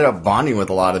I ended up bonding with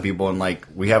a lot of people, and like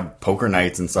we have poker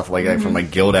nights and stuff like that from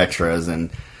like guild extras, and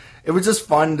it was just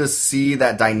fun to see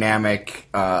that dynamic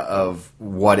of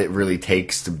what it really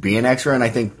takes to be an extra. And I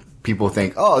think people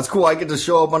think, oh, it's cool, I get to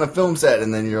show up on a film set,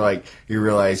 and then you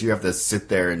realize you have to sit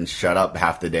there and shut up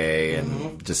half the day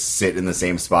and just sit in the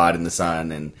same spot in the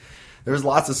sun. And there was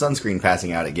lots of sunscreen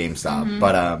passing out at GameStop,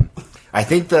 but I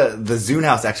think the Zune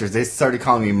House extras, they started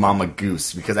calling me Mama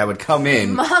Goose because I would come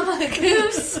in. Mama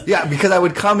Goose? Yeah, because I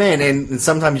would come in and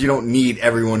sometimes you don't need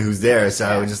everyone who's there, so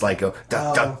I would just like go,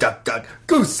 duck, duck, duck, duck,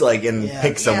 goose, like, and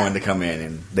pick someone to come in,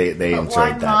 and they enjoyed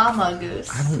why that. Mama Goose?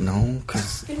 I don't know,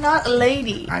 because you're not a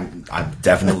lady. I'm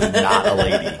definitely not a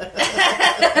lady.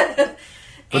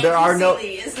 But there are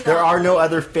no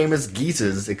other famous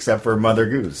geeses except for Mother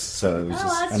Goose, so it was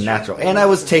just unnatural. And I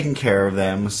was taking care of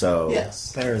them, so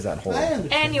there's that whole.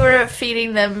 And you were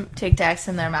feeding them Tic Tacs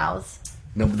in their mouths.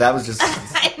 No, but that was just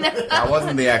that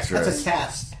wasn't the extra. That's a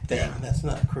cast thing. That's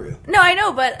not a crew. No, I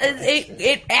know, but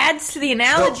it adds to the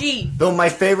analogy. Though my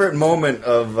favorite moment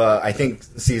of I think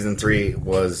season 3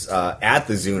 was at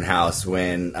the Zune House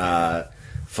when.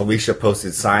 Felicia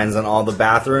posted signs on all the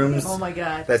bathrooms. Oh my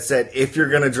god. That said, if you're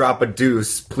going to drop a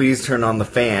deuce, please turn on the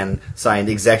fan. Signed,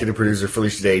 executive producer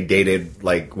Felicia Day, dated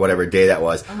like whatever day that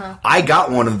was. I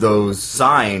got one of those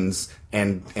signs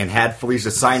and had Felicia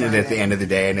sign it at the end of the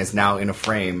day, and it's now in a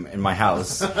frame in my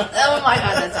house. Oh my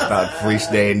god, that's awesome. About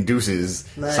Felicia Day and deuces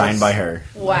signed by her.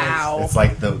 Wow. It's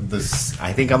like the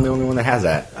I think I'm the only one that has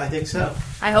that. I think so.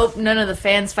 I hope none of the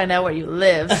fans find out where you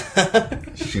live.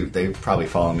 Shoot, they probably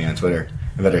follow me on Twitter.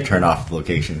 I better turn off the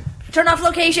location. Turn off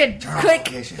location! Quick!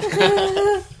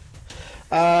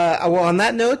 Well, on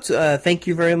that note, thank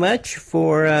you very much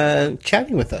for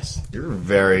chatting with us. You're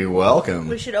very welcome.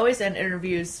 We should always end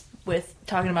interviews with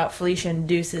talking about Felicia and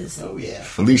deuces. Oh, yeah.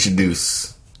 Felicia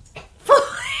Deuce.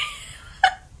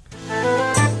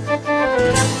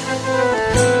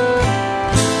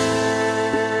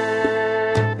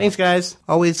 Thanks, guys.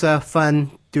 Always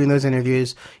fun doing those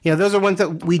interviews. You know, those are ones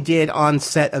that we did on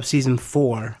set of season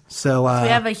 4. So we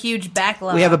have a huge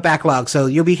backlog. We have a backlog, so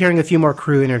you'll be hearing a few more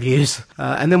crew interviews.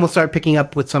 And then we'll start picking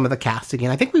up with some of the cast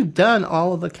again. I think we've done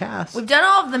all of the cast. We've done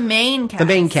all of the main cast. The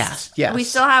main cast, yes. We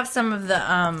still have some of the...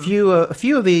 A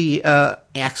few of the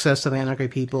Access of Anarchy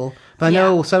people. But I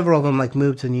know several of them like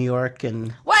moved to New York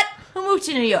and... What? Who moved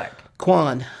to New York?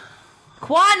 Quan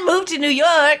moved to New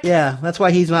York? Yeah, that's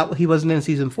why he wasn't in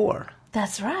season 4.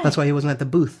 That's right. That's why he wasn't at the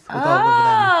booth with all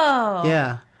of them.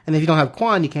 Yeah. And if you don't have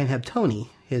Quan, you can't have Tony,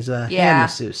 his hand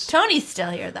masseuse. Tony's still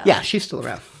here, though. Yeah, she's still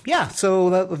around. Yeah, so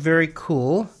that was very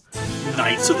cool.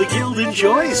 Knights of the Guild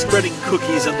enjoy spreading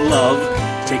cookies and love.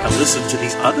 Take a listen to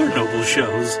these other noble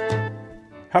shows.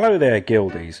 Hello there,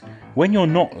 Guildies. When you're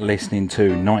not listening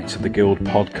to Knights of the Guild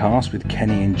podcast with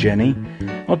Kenny and Jenny,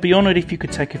 I'd be honoured if you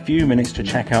could take a few minutes to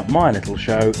check out my little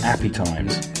show, Appy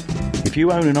Times. If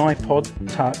you own an iPod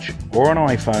Touch or an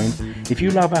iPhone, if you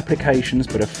love applications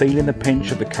but are feeling the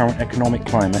pinch of the current economic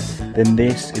climate, then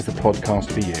this is the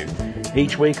podcast for you.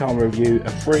 Each week I'll review a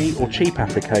free or cheap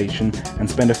application and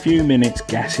spend a few minutes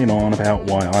gassing on about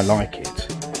why I like it.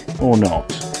 Or not.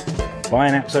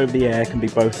 Buying apps over the air can be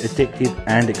both addictive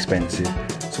and expensive,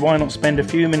 so why not spend a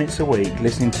few minutes a week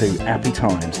listening to Appy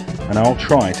Times, and I'll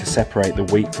try to separate the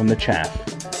wheat from the chaff.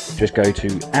 Just go to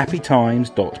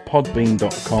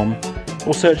appytimes.podbean.com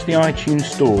or search the iTunes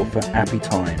store for Appy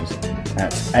Times.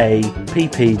 That's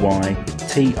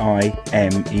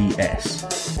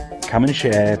APPYTIMES. Come and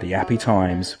share the Appy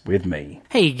Times with me.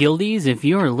 Hey Guildies, if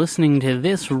you're listening to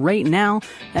this right now,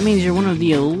 that means you're one of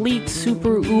the elite,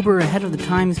 super, uber ahead of the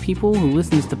times people who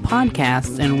listens to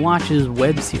podcasts and watches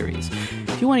web series.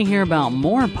 If you want to hear about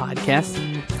more podcasts,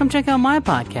 come check out my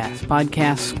podcast,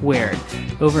 Podcast Squared.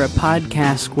 Over at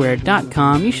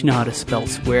podcastsquared.com, you should know how to spell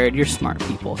squared, you're smart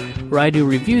people, where I do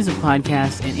reviews of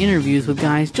podcasts and interviews with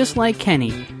guys just like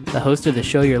Kenny, the host of the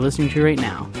show you're listening to right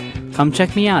now. Come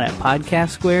check me out at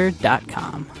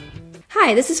podcastsquared.com.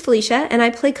 Hi, this is Felicia, and I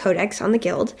play Codex on The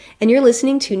Guild, and you're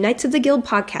listening to Knights of the Guild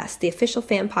podcast, the official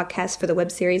fan podcast for the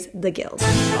web series The Guild.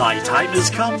 My time has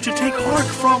come to take heart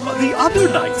from the other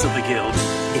Knights of the Guild.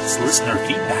 It's listener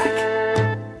feedback.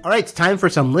 All right, it's time for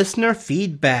some listener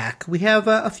feedback. We have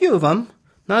a few of them.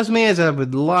 Not as many as I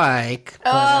would like.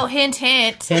 Oh, hint,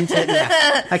 hint. Hint, hint,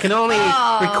 yeah. I can only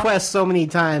request so many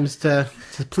times to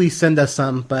please send us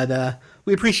some, but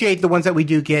we appreciate the ones that we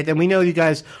do get, and we know you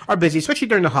guys are busy, especially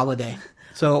during the holiday.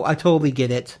 So I totally get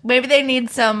it. Maybe they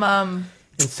need some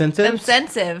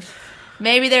incentive.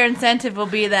 Maybe their incentive will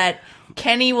be that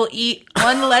Kenny will eat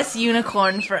one less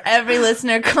unicorn for every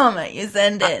listener comment you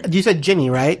send in. You said Jenny,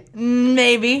 right?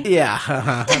 Maybe. Yeah,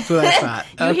 that's what I thought.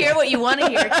 You hear what you want to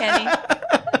hear, Kenny.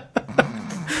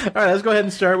 All right, let's go ahead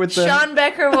and start with the... Sean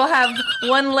Becker will have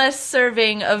one less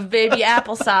serving of baby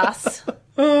applesauce.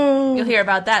 You'll hear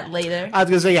about that later. I was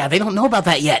going to say, yeah, they don't know about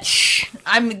that yet. Shh.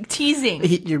 I'm teasing.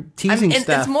 You're teasing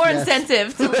stuff. It's more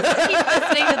incentive to keep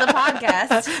listening to the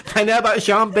podcast. Find out about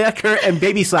Sean Becker and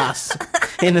baby sauce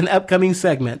in an upcoming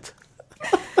segment.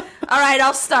 All right,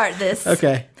 I'll start this.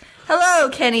 Okay. Hello,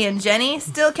 Kenny and Jenny.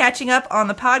 Still catching up on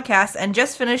the podcast and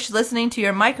just finished listening to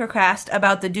your microcast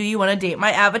about the Do You Want to Date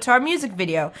My Avatar music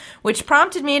video, which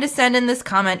prompted me to send in this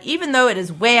comment even though it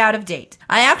is way out of date.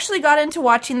 I actually got into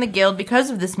watching The Guild because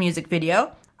of this music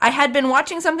video. I had been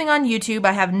watching something on YouTube,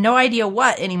 I have no idea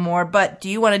what anymore, but Do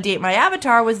You Want to Date My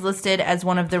Avatar was listed as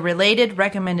one of the related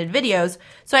recommended videos,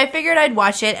 so I figured I'd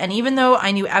watch it, and even though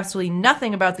I knew absolutely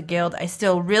nothing about The Guild, I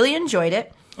still really enjoyed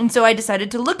it. And so I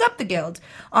decided to look up The Guild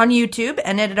on YouTube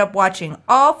and ended up watching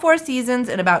all 4 seasons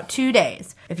in about 2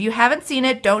 days. If you haven't seen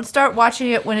it, don't start watching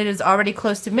it when it is already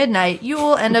close to midnight. You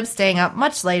will end up staying up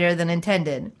much later than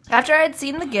intended. After I had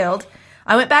seen The Guild,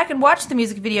 I went back and watched the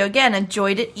music video again and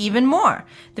enjoyed it even more.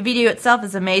 The video itself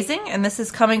is amazing, and this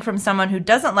is coming from someone who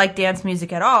doesn't like dance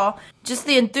music at all. Just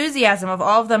the enthusiasm of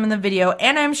all of them in the video,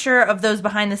 and I'm sure of those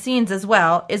behind the scenes as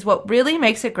well, is what really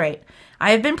makes it great. I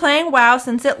have been playing WoW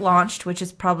since it launched, which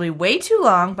is probably way too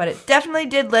long, but it definitely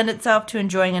did lend itself to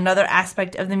enjoying another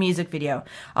aspect of the music video.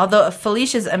 Although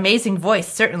Felicia's amazing voice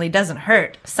certainly doesn't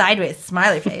hurt. Sideways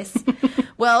smiley face.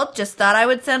 Well, just thought I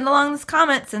would send along this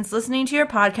comment since listening to your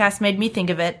podcast made me think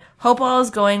of it. Hope all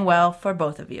is going well for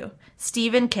both of you.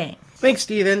 Stephen Kane. Thanks,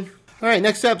 Stephen. All right,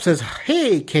 next up says,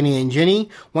 hey, Kenny and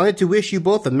Jenny. Wanted to wish you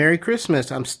both a Merry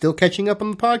Christmas. I'm still catching up on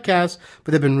the podcast,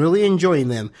 but I've been really enjoying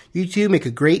them. You two make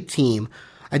a great team.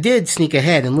 I did sneak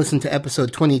ahead and listen to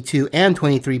episode 22 and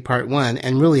 23 part 1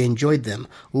 and really enjoyed them.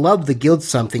 Loved the Guild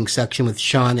Something section with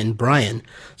Sean and Brian,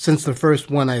 since the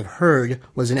first one I've heard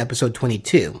was in episode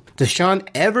 22. Does Sean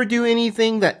ever do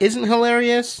anything that isn't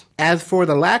hilarious? As for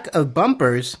the lack of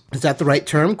bumpers, is that the right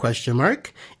term? ?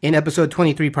 In episode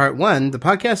 23 part 1, the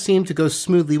podcast seemed to go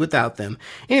smoothly without them.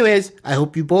 Anyways, I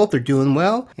hope you both are doing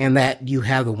well and that you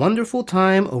have a wonderful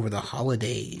time over the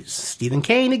holidays. Stephen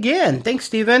Kane again. Thanks,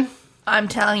 Stephen. I'm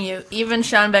telling you, even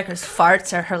Sean Becker's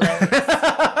farts are hilarious.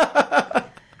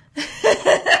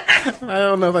 I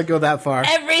don't know if I go that far.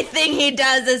 Everything he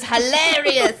does is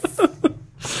hilarious.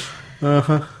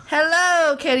 Uh-huh.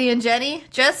 Hello, Kenny and Jenny.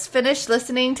 Just finished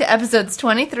listening to episodes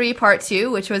 23, part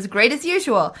 2, which was great as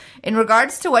usual. In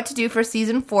regards to what to do for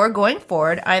season 4 going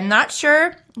forward, I'm not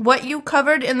sure what you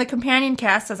covered in the companion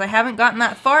cast, as I haven't gotten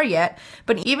that far yet,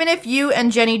 but even if you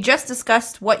and Jenny just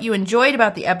discussed what you enjoyed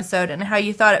about the episode and how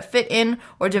you thought it fit in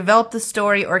or developed the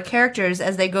story or characters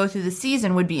as they go through the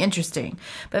season would be interesting.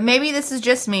 But maybe this is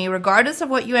just me. Regardless of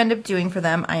what you end up doing for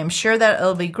them, I am sure that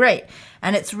it'll be great.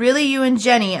 And it's really you and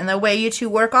Jenny and the way you two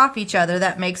work off each other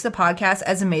that makes the podcast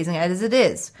as amazing as it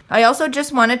is. I also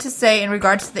just wanted to say in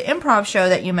regards to the improv show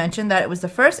that you mentioned that it was the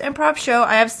first improv show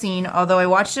I have seen, although I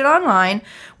watched it online,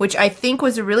 which I think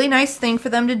was a really nice thing for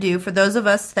them to do for those of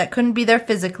us that couldn't be there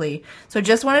physically. So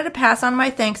just wanted to pass on my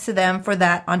thanks to them for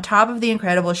that on top of the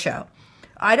incredible show.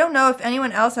 I don't know if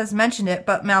anyone else has mentioned it,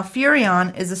 but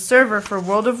Malfurion is a server for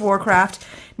World of Warcraft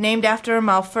named after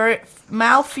Malfurion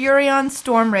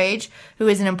Stormrage, who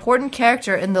is an important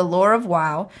character in the lore of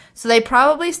WoW, so they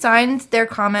probably signed their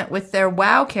comment with their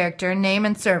WoW character, name,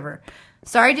 and server.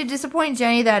 Sorry to disappoint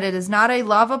Jenny that it is not a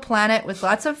lava planet with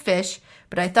lots of fish,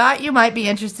 but I thought you might be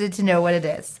interested to know what it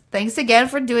is. Thanks again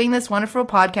for doing this wonderful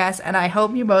podcast, and I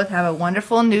hope you both have a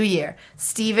wonderful new year.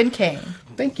 Stephen Kane.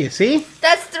 Thank you. See?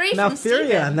 That's 3 from Stephen.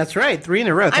 Malfurion. That's right. 3 in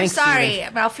a row. I'm Thanks, sorry.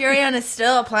 Steven. Malfurion is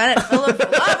still a planet full of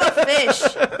lava fish.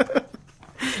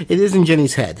 It is in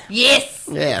Jenny's head. Yes.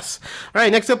 Yes. All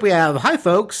right, next up we have, hi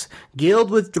folks, Guild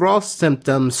withdrawal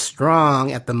symptoms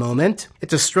strong at the moment.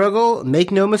 It's a struggle, make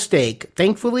no mistake.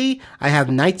 Thankfully, I have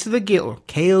Knights of the Guild,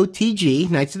 KOTG,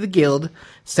 Knights of the Guild,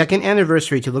 2nd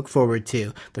anniversary to look forward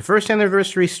to. The first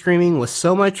anniversary streaming was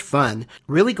so much fun.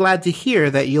 Really glad to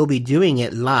hear that you'll be doing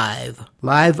it live.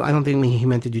 Live, I don't think he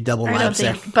meant to do double lives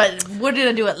there. But we're going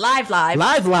to do it live.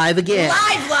 Live again.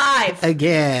 Live.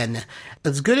 Again.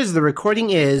 As good as the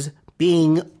recording is,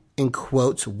 being, in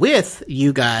quotes, with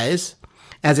you guys,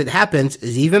 as it happens,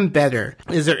 is even better.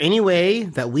 Is there any way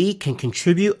that we can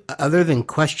contribute other than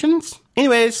questions?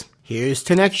 Anyways, here's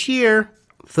to next year.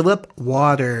 Philip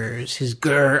Waters, his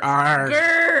grr-arg.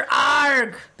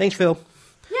 Grr-arg. Thanks, Phil.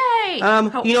 Yay.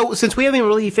 You know, since we haven't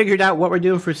really figured out what we're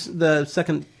doing for the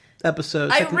second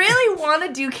episode. I really want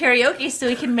to do karaoke so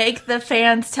we can make the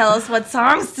fans tell us what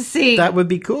songs to sing. That would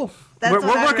be cool. We're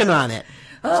working on it.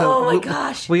 Oh my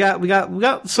gosh. We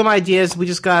got some ideas. We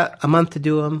just got a month to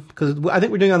do them because I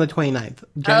think we're doing it on the 29th.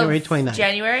 January 29th.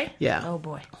 January? Yeah. Oh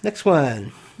boy. Next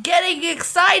one. Getting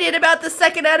excited about the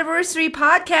second anniversary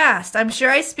podcast. I'm sure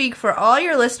I speak for all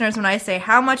your listeners when I say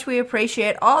how much we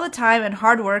appreciate all the time and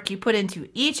hard work you put into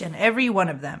each and every one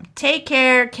of them. Take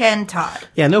care, Ken Todd.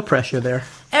 Yeah, no pressure there.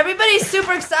 Everybody's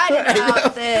super excited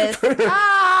about this.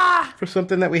 For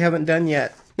something that we haven't done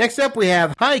yet. Next up, we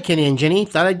have, hi, Kenny and Jenny.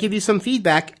 Thought I'd give you some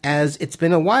feedback as it's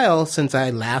been a while since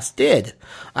I last did.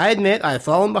 I admit I've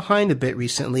fallen behind a bit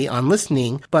recently on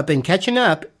listening, but been catching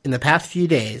up in the past few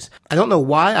days. I don't know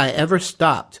why I ever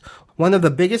stopped. One of the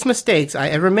biggest mistakes I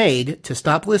ever made to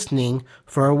stop listening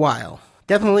for a while.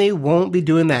 Definitely won't be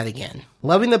doing that again.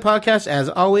 Loving the podcast as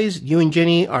always. You and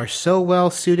Jenny are so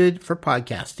well suited for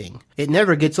podcasting. It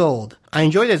never gets old. I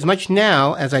enjoy it as much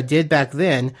now as I did back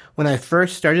then when I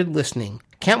first started listening.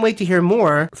 Can't wait to hear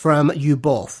more from you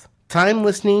both. Time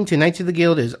listening to Knights of the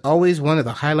Guild is always one of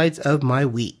the highlights of my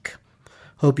week.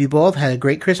 Hope you both had a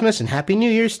great Christmas and Happy New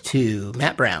Year's to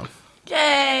Matt Brown.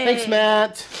 Yay! Thanks,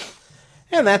 Matt.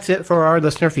 And that's it for our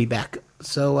listener feedback.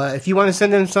 So if you want to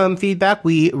send in some feedback,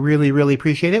 we really, really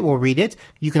appreciate it. We'll read it.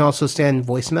 You can also send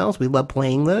voicemails. We love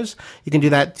playing those. You can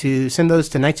do that send those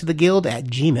to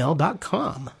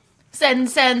knightsoftheguild@gmail.com.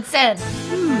 Send.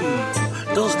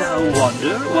 Does thou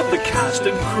wonder what the cast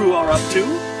and crew are up to?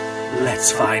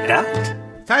 Let's find out.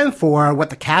 Time for what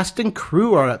the cast and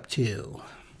crew are up to.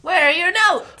 Where are your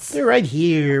notes? They're right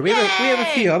here. We have a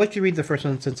few. I'd like to read the first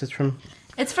one since it's from...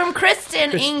 It's from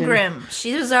Kristen Ingram.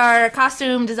 She was our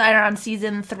costume designer on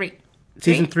season 3.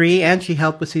 Season 3, and she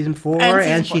helped with season 4,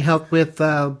 and she helped with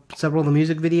several of the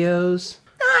music videos.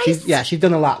 Nice. She's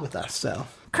done a lot with us, so...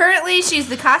 Currently, she's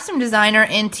the costume designer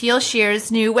in Teal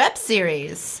Shear's new web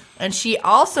series. And she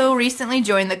also recently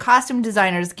joined the Costume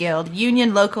Designers Guild,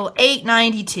 Union Local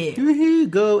 892. Woohoo,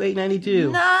 go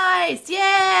 892. Nice,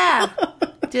 yeah.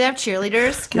 Do they have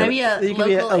cheerleaders? Can I be a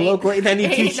local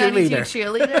 892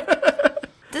 cheerleader?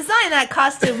 Design that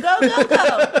costume. Go, go,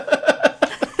 go.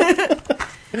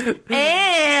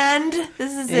 And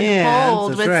this is in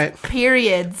bold with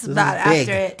periods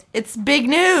after it. It's big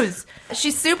news.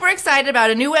 She's super excited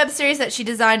about a new web series that she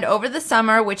designed over the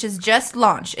summer, which is just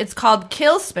launched. It's called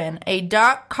Killspin, a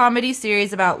dark comedy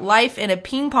series about life in a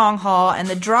ping pong hall and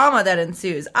the drama that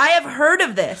ensues. I have heard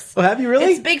of this. Oh, have you really?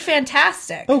 It's big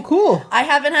fantastic. Oh, cool. I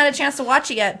haven't had a chance to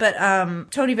watch it yet, but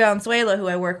Tony Valenzuela, who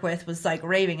I work with, was like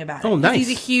raving about it. Oh, nice. He's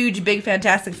a huge, big,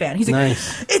 fantastic fan. He's like,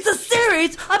 nice. It's a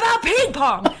series about ping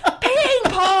pong. Ping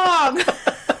pong.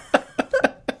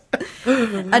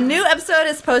 A new episode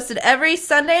is posted every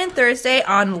Sunday and Thursday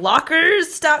on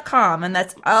lockers.com, and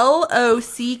that's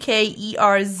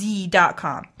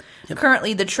LOCKERZ.com. Yep.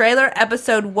 Currently, the trailer,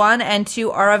 episode 1 and 2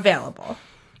 are available.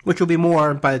 Which will be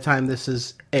more by the time this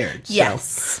is aired.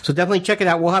 Yes. So definitely check it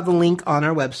out. We'll have the link on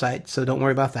our website, so don't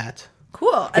worry about that.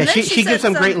 Cool. And yeah, then she gives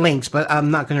some great links, but I'm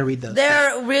not going to read those.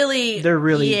 They're really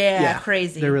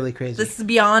crazy. They're really crazy. This is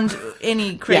beyond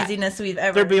any craziness we've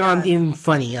ever They're beyond even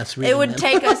funny, us reading It would them.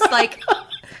 take us like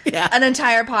an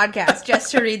entire podcast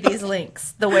just to read these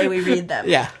links the way we read them.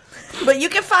 Yeah. But you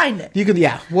can find it.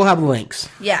 We'll have the links.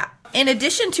 Yeah. In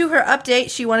addition to her update,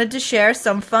 she wanted to share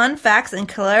some fun facts and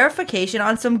clarification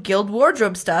on some Guild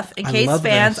wardrobe stuff in case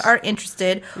fans are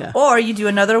interested, or you do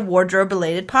another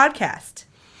wardrobe-related podcast.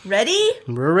 Ready?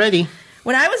 We're ready.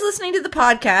 When I was listening to the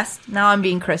podcast, now I'm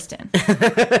being Kristen.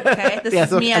 Okay? This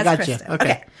is me as Kristen.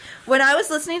 Okay. When I was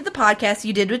listening to the podcast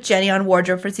you did with Jenny on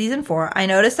wardrobe for season 4, I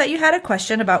noticed that you had a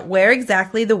question about where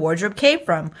exactly the wardrobe came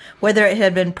from, whether it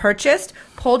had been purchased,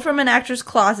 pulled from an actor's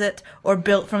closet, or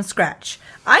built from scratch.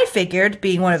 I figured,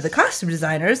 being one of the costume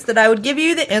designers, that I would give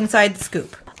you the inside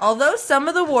scoop. Although some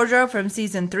of the wardrobe from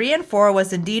season 3 and 4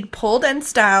 was indeed pulled and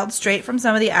styled straight from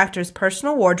some of the actors'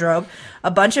 personal wardrobe,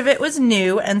 a bunch of it was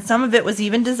new, and some of it was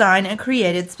even designed and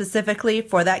created specifically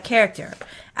for that character.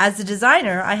 As a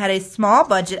designer, I had a small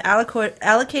budget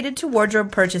allocated to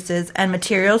wardrobe purchases and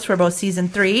materials for both season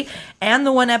 3 and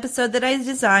the one episode that I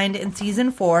designed in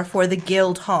season 4 for the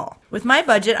Guild Hall. With my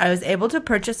budget, I was able to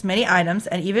purchase many items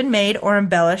and even made or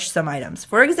embellished some items.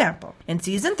 For example, in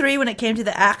season 3, when it came to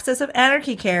the Axis of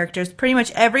Anarchy characters, pretty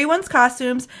much everyone's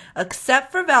costumes,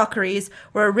 except for Valkyrie's,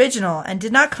 were original and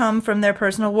did not come from their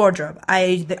personal wardrobe.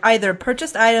 I either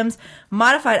purchased items,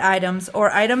 modified items, or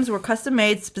items were custom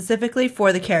made specifically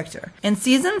for the character. In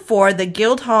season 4, the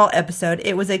Guild Hall episode,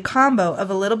 it was a combo of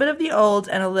a little bit of the old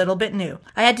and a little bit new.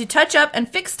 I had to touch up and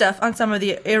fix stuff on some of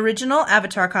the original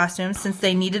Avatar costumes since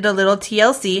they needed a little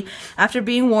TLC after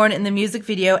being worn in the music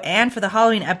video and for the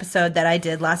Halloween episode that I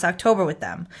did last October with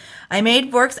them. I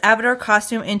made Vork's Avatar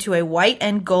costume into a white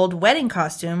and gold wedding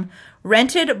costume,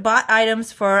 bought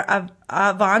items for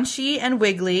Avanshi and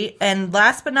Wiggly, and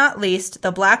last but not least,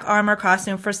 the black armor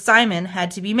costume for Simon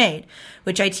had to be made,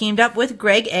 which I teamed up with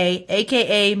Greg A.,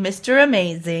 a.k.a. Mr.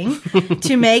 Amazing,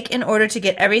 to make in order to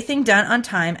get everything done on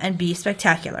time and be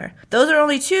spectacular. Those are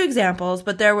only 2 examples,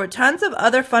 but there were tons of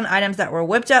other fun items that were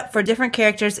whipped up for different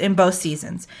characters in both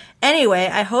seasons. Anyway,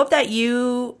 I hope that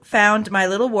you found my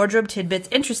little wardrobe tidbits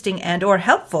interesting and or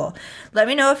helpful. Let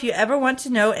me know if you ever want to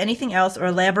know anything else or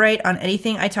elaborate on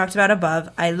anything I talked about above.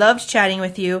 I loved chatting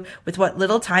with you with what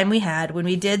little time we had when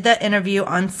we did the interview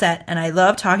on set, and I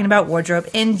love talking about wardrobe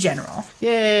in general.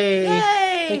 Yay!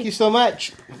 Yay! Thank you so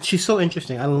much. She's so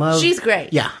interesting. I love... She's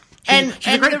great. Yeah. She's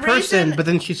a great person, but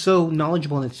then she's so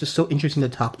knowledgeable, and it's just so interesting to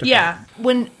talk to her. Yeah.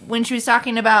 When she was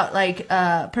talking about, like,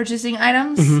 purchasing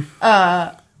items,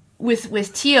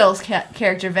 with Teal's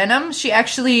character Venom, she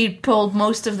actually pulled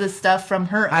most of the stuff from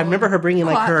her. I remember her bringing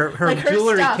like her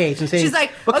jewelry stuff. case and saying, she's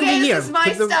like, okay, this is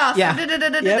my stuff.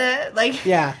 Yeah. Like,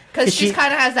 yeah, because she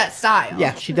kind of has that style.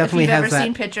 Yeah, she definitely has that. If you've ever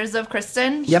seen pictures of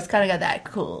Kristen, she's kind of got that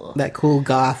cool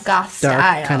goth dark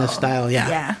style. Kind of style.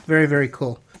 Yeah, very, very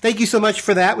cool. Thank you so much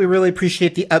for that. We really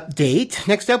appreciate the update.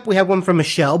 Next up, we have one from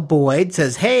Michelle Boyd. It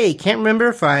says, hey, can't remember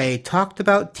if I talked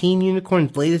about Team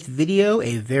Unicorn's latest video,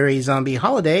 A Very Zombie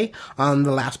Holiday, on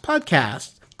the last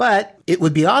podcast. But it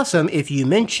would be awesome if you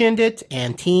mentioned it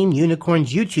and Team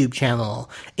Unicorn's YouTube channel,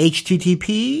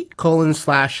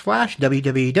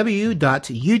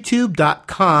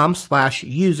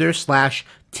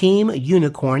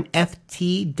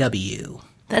 http://www.youtube.com/user/TeamUnicornFTW.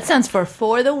 That sounds for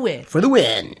the win. For the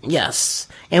win, yes.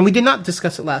 And we did not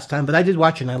discuss it last time, but I did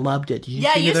watch it and I loved it. Did you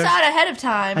you saw it ahead of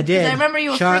time. I did. I remember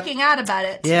you were freaking out about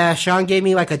it. Yeah, Sean gave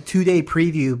me like a 2-day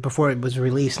preview before it was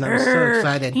released, and I was so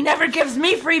excited. He never gives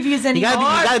me previews anymore. You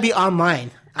gotta be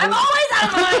online. I'm always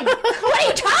online. What are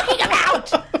you talking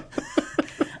about?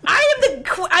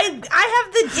 I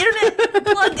have the internet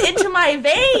plugged into my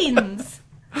veins.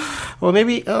 Well,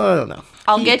 maybe, I don't know.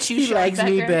 I'll get you, He likes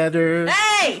me better.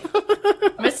 Hey!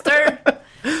 Mister,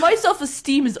 my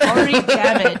self-esteem is already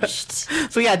damaged.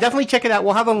 So yeah, definitely check it out.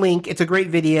 We'll have a link. It's a great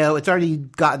video. It's already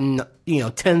gotten,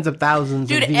 tens of thousands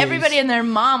of views. Dude, everybody and their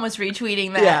mom was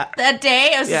retweeting that that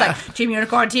day. I was just like, Team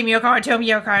Unicorn, Team Unicorn, Team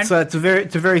Unicorn. So it's a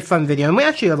very fun video. And we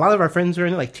actually, a lot of our friends are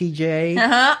in it, like TJ.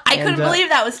 I couldn't believe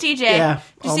that was TJ. Yeah.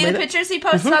 Did you see the pictures he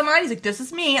posted online? He's like, this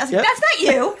is me. I was like, that's not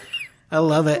you. I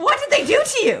love it. What did they do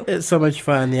to you? It's so much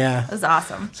fun, yeah. It was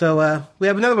awesome. So we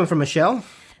have another one from Michelle.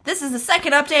 This is the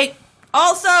second update.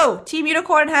 Also, Team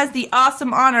Unicorn has the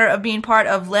awesome honor of being part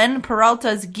of Len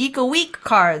Peralta's Geek a Week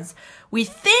cards. We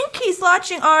think he's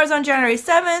launching ours on January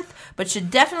 7th, but should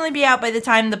definitely be out by the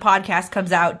time the podcast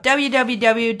comes out.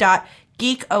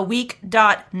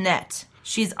 www.geekaweek.net.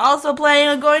 She's also planning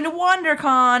on going to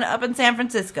WonderCon up in San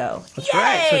Francisco. That's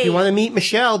right. So if you want to meet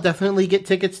Michelle, definitely get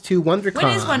tickets to WonderCon.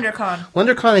 When is WonderCon?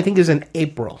 WonderCon, I think, is in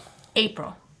April.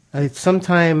 It's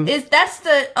sometime...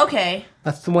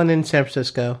 That's the one in San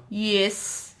Francisco.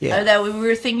 Yes. Yeah. That we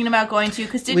were thinking about going to.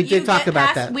 Because we did talk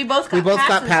about that. We both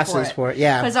got passes for it.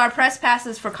 Yeah. Because our press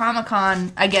passes for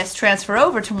Comic-Con, I guess, transfer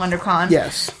over to WonderCon.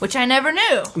 Yes. Which I never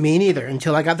knew. Me neither,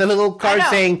 until I got the little card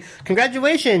saying,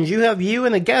 congratulations, you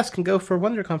and a guest can go for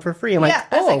WonderCon for free. I'm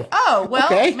like,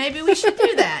 okay. Maybe we should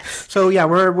do that. So yeah,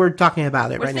 we're talking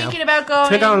about it right now. We're thinking about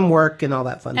going. Take on work and all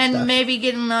that fun stuff. And maybe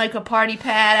getting like a party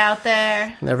pad out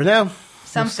there. Never know.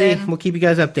 Something. We'll keep you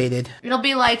guys updated. It'll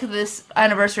be like this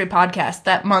anniversary podcast.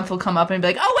 That month will come up and be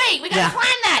like, oh, wait, we gotta plan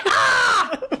that.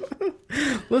 Ah!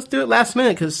 Let's do it last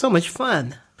minute because it's so much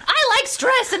fun. I like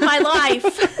stress in my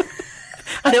life.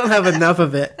 I don't have enough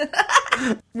of it.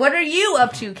 What are you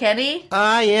up to, Kenny?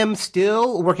 I am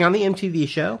still working on the MTV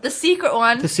show. The secret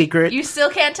one. The secret. You still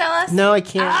can't tell us? No, I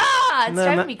can't. It's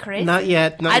driving me crazy. Not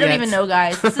yet. I don't even know,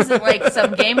 guys. This isn't like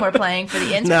some game we're playing for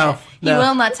the internet. No. You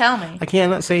will not tell me. I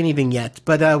cannot say anything yet.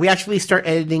 But we actually start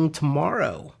editing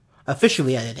tomorrow.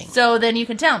 Officially editing. So then you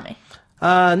can tell me.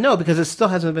 No, because it still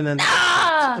hasn't been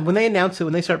announced. When they announce it,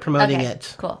 when they start promoting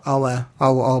it, cool.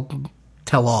 I'll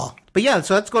tell all. But yeah,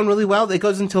 so that's going really well. It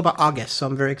goes until about August, so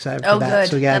I'm very excited for that. Oh, good.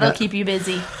 So yeah, that'll keep you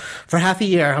busy. For half a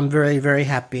year, I'm very, very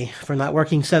happy. For not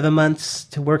working 7 months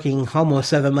to working almost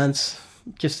 7 months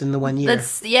just in the 1 year.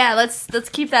 Let's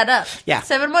keep that up. Yeah.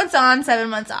 7 months on, 7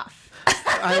 months off.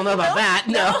 I don't know about that.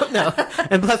 No.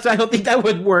 And plus, I don't think that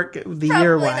would work the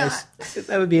year-wise.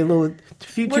 That would be a little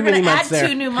too many months there. We're going to add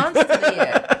 2 new months to the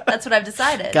year. That's what I've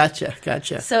decided.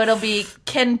 Gotcha. So it'll be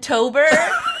Kentober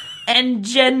and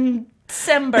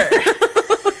December.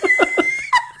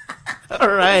 All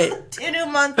right. 2 new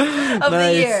months of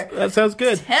the year. That sounds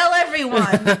good. Tell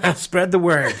everyone. Spread the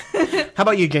word. How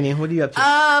about you, Jenny? What are you up to?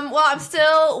 Well, I'm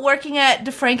still working at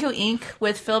DeFranco Inc.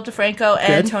 with Philip DeFranco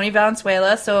and Tony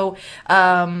Valenzuela. So,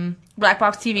 Black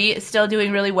Box TV is still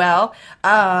doing really well.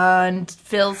 And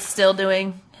Phil's still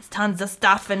doing tons of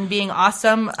stuff and being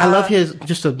awesome. I love his,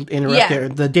 just to interrupt there,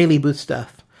 the Daily Booth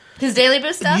stuff. His Daily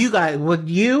Booth stuff? You guys, with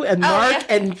you and Mark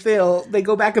and Phil, they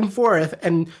go back and forth,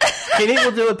 and Jenny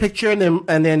will do a picture, and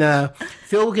then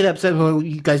Phil will get upset when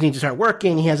you guys need to start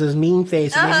working. He has his mean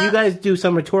face, and then you guys do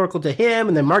some rhetorical to him,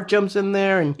 and then Mark jumps in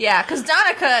there. And yeah, because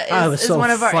Donica is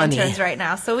one of our interns right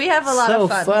now, so we have a lot of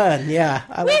fun. So fun, yeah.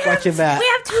 I like watching that. We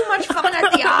have too much fun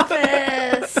at the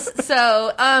office.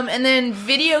 So, and then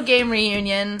Video Game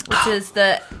Reunion, which is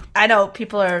I know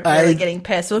people are really getting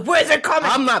pissed. Like, where's it coming?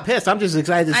 I'm not pissed. I'm just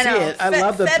excited to see it. I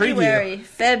love the preview.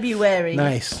 February.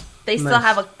 Nice. They still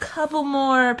have a couple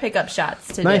more pickup shots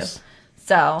to do. So it's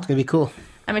going to be cool.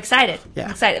 I'm excited. Yeah.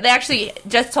 I'm excited. They actually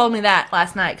just told me that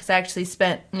last night because I actually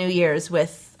spent New Year's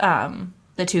with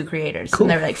the 2 creators. Cool.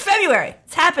 And they were like, February,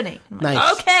 it's happening. I'm like,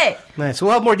 nice. Okay. Nice.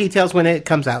 We'll have more details when it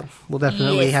comes out. We'll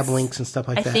definitely have links and stuff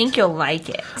like that. I think you'll like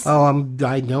it. Oh,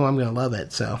 I know I'm going to love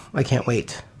it, so I can't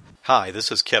wait. Hi,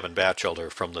 this is Kevin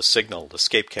Batchelder from The Signal, the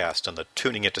Escapecast, and the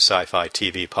Tuning Into Sci-Fi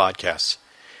TV podcasts.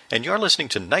 And you're listening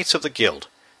to Knights of the Guild,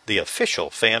 the official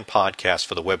fan podcast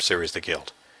for the web series The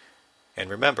Guild.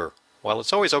 And remember, while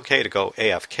it's always okay to go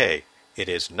AFK, it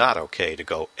is not okay to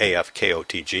go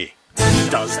AFKOTG.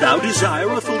 Does thou desire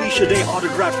a Felicia Day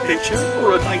autographed picture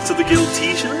or a Knights of the Guild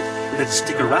t-shirt? Then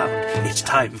stick around. It's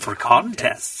time for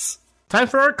contests. Time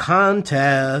for our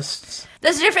contests.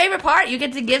 This is your favorite part. You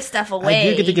get to give stuff away. I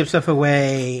do get to give stuff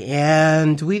away.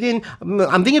 And we didn't...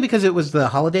 I'm thinking because it was the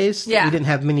holidays. Yeah. We didn't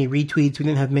have many retweets. We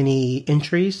didn't have many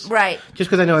entries. Right. Just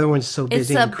because I know everyone's so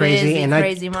busy and crazy. It's a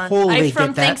crazy month. Totally from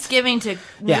get that. Thanksgiving to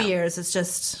New Year's, it's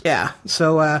just... Yeah.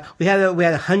 So we had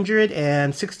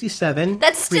 167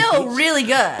 That's still retweets. really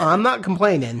good. I'm not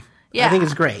complaining. Yeah. I think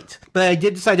it's great. But I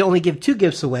did decide to only give 2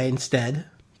 gifts away instead.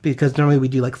 Because normally we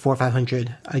do like 400 or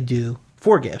 500. I do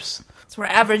 4 gifts. So we're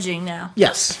averaging now.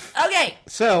 Yes. Okay.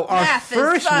 So our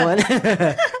first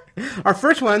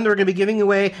one, we're going to be giving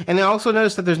away, and I also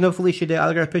noticed that there's no Felicia Day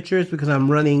autograph pictures because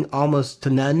I'm running almost to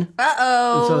none.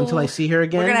 Uh-oh. So until I see her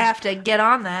again. We're going to have to get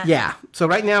on that. Yeah. So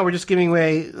right now we're just giving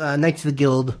away Knights of the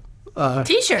Guild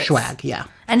T-shirts. Swag, yeah.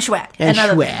 And swag. And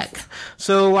swag.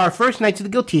 So our first Knights of the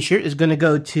Guild t-shirt is going to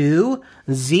go to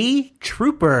Z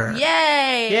Trooper.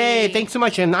 Yay! Yay, thanks so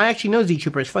much. And I actually know Z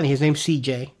Trooper. It's funny. His name's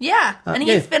CJ. Yeah, and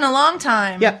he's been a long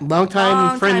time. Yeah, long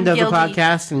time friend of the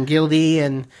podcast and Guildy.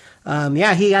 And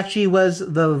he actually was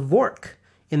the Vork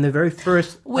in the very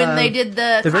first... when they did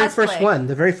the very cosplay. first one.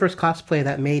 The very first cosplay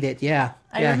that made it, yeah.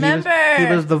 I remember. He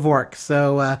was the Vork.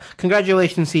 So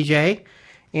congratulations, CJ.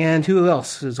 And who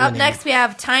else is winning? Up next, we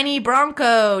have Tiny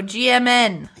Bronco,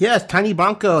 GMN. Yes, Tiny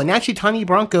Bronco. And actually, Tiny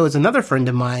Bronco is another friend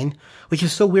of mine, which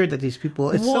is so weird that these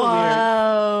people... It's so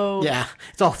weird. Yeah,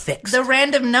 it's all fixed. The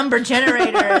random number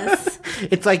generators.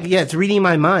 It's like, it's reading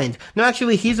my mind. No,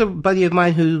 actually, he's a buddy of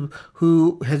mine who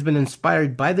has been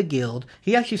inspired by the Guild.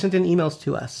 He actually sent in emails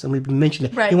to us, and we've mentioned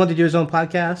it. Right. He wanted to do his own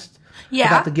podcast. Yeah.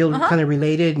 About the Guild kind of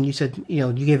related, and you said,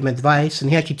 you gave him advice,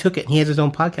 and he actually took it, and he has his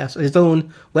own podcast, his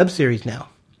own web series now.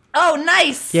 Oh,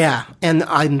 nice. Yeah, and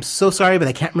I'm so sorry, but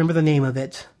I can't remember the name of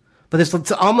it. But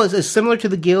it's almost as similar to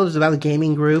the Guild. It's about a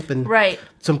gaming group and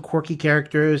some quirky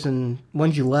characters and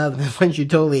ones you love and ones you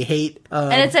totally hate.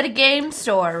 And it's at a game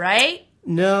store, right?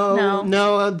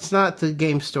 No, it's not the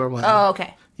game store one. Oh,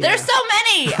 okay. Yeah. There's so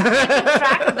many. I can't keep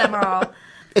track of them all.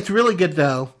 It's really good,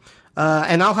 though.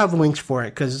 And I'll have links for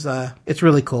it because it's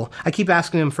really cool. I keep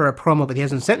asking him for a promo, but he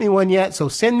hasn't sent me one yet. So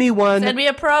send me one. Send me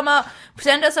a promo.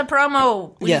 Send us a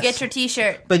promo when you get your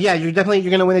T-shirt. But yeah, you're going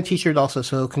to win a T-shirt also.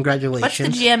 So congratulations.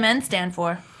 What's the GMN stand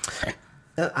for?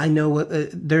 I know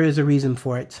there is a reason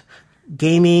for it.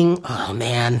 Gaming. Oh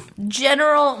man.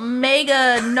 General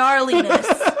Mega Gnarliness.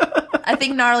 I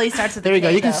think gnarly starts with. There you K, go.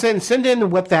 You though. can send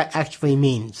in what that actually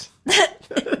means. Do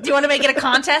you want to make it a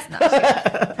contest? No.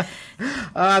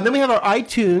 Then we have our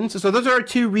iTunes. So those are our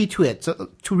 2 retweets.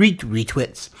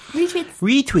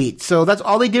 Retweets. So that's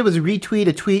all they did was retweet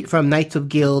a tweet from Knights of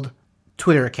Guild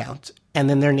Twitter account. And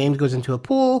then their names goes into a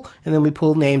pool, and then we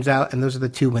pull names out, and those are the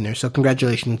 2 winners. So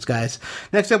congratulations, guys.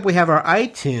 Next up, we have our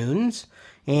iTunes.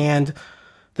 And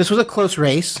this was a close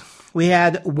race. We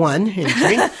had 1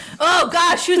 entry. Oh,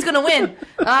 gosh, who's going to win?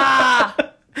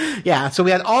 Yeah, so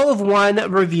we had all of 1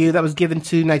 review that was given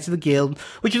to Knights of the Guild,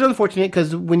 which is unfortunate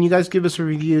because when you guys give us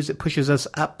reviews, it pushes us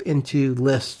up into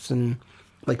lists and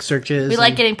like searches. We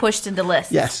like getting pushed into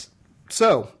lists. Yes.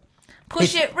 So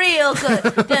Push it real good.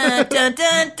 Dun, dun,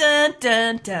 dun, dun,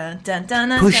 dun, dun, dun,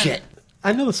 dun, Push dun. it.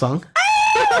 I know the song.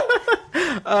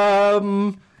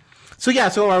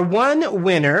 So our one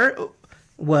winner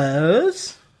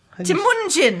was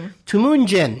Temujin.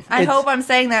 I hope I'm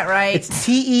saying that right. It's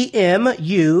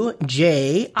Temujin.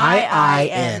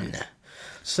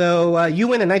 So you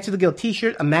win a Knights of the Guild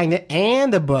t-shirt, a magnet,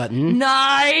 and a button.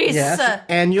 Nice! Yes.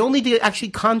 And you'll need to actually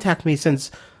contact me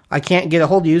since I can't get a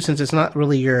hold of you since it's not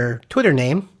really your Twitter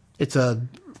name. It's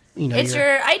it's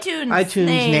your iTunes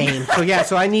name.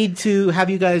 So I need to have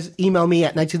you guys email me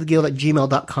at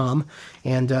knightsoftheguild@gmail.com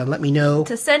and let me know.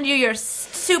 To send you your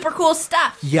super cool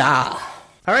stuff. Yeah.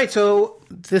 All right, so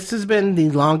this has been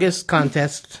the longest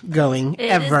contest going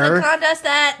ever. It is the contest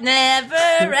that never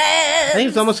ends. I think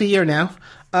it's almost a year now.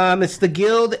 It's the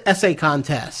Guild Essay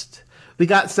Contest. We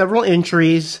got several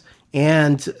entries,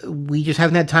 and we just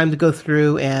haven't had time to go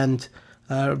through and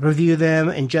review them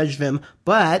and judge them.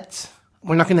 But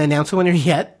we're not going to announce a winner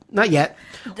yet. Not yet.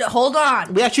 Hold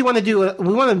on. We actually want to do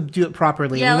it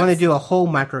properly. Yeah, we want to do a whole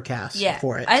microcast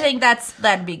for it. I think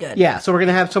that'd be good. Yeah, so we're going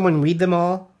to have someone read them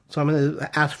all. So I'm going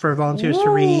to ask for volunteers to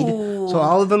read. So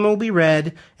all of them will be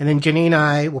read, and then Jenny and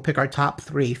I will pick our top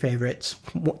 3 favorites.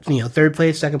 Third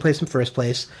place, second place, and first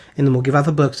place, and then we'll give out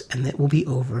the books, and it will be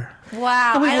over.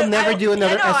 Wow. And we will never do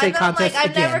another essay contest I'm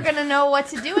again. never going to know what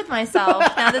to do with myself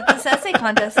now that this essay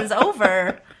contest is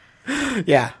over.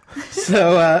 Yeah.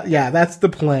 So, that's the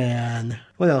plan.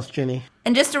 What else, Jenny?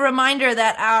 And just a reminder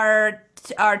that our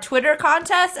Twitter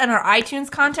contests and our iTunes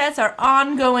contests are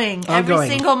ongoing. Every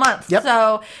single month. Yep.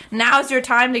 So now's your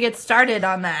time to get started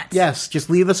on that. Yes, just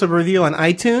leave us a review on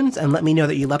iTunes and let me know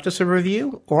that you left us a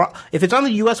review. Or if it's on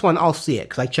the US one, I'll see it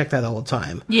because I check that all the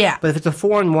time. Yeah. But if it's a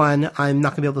foreign one, I'm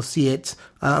not going to be able to see it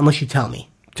unless you tell me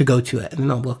to go to it. And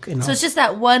then I'll look. So it's just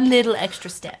that one little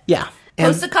extra step. Yeah.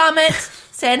 Post a comment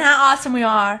saying how awesome we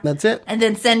are. That's it. And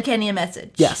then send Kenny a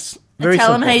message. Yes. And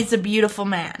tell him he's a beautiful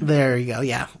man. There you go.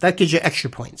 Yeah. That gives you extra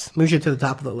points. Moves you to the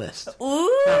top of the list.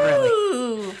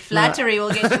 Ooh. Flattery will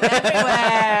get you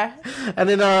everywhere. And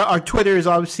then our Twitter is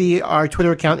obviously, our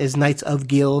Twitter account is Knights of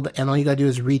Guild. And all you got to do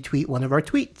is retweet one of our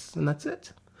tweets. And that's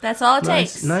it. That's all it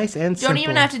takes. Nice and simple. Don't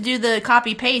even have to do the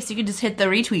copy paste. You can just hit the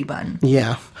retweet button.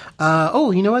 Yeah.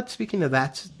 You know what? Speaking of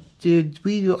that, I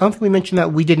don't think we mentioned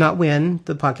that we did not win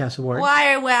the podcast award.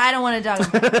 Why? I don't want to talk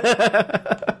about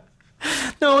it.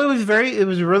 No, it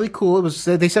was really cool. They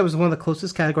said it was one of the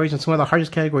closest categories and some of the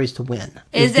hardest categories to win.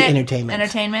 Is it entertainment?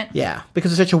 Entertainment? Yeah,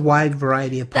 because it's such a wide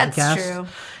variety of podcasts. That's true.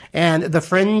 And the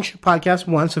Fringe podcast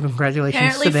won, so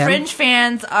congratulations to them. Apparently Fringe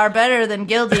fans are better than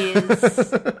Guildies.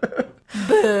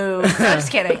 Boo. No,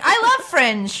 just kidding. I love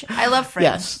Fringe.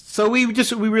 Yes. So we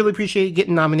really appreciate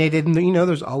getting nominated, and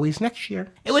there's always next year.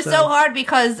 It was so hard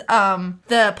because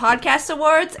the podcast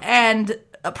awards and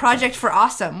a Project for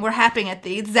Awesome were happening at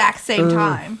the exact same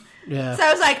time. Yeah. So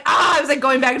I was like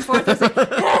going back and forth. I was like,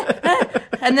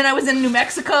 and then I was in New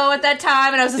Mexico at that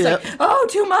time, and I was just like, oh,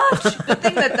 too much. Good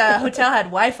thing that the hotel had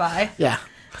Wi-Fi. Yeah.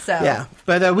 So yeah,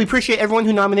 but we appreciate everyone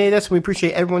who nominated us, and we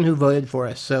appreciate everyone who voted for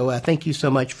us. So thank you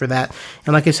so much for that.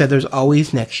 And like I said, there's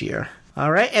always next year.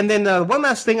 All right, and then one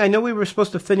last thing. I know we were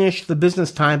supposed to finish the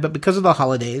business time, but because of the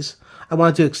holidays, I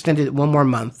wanted to extend it one more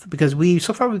month because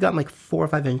so far we've gotten like 4 or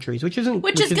 5 entries, which is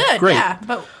good. Great. Yeah,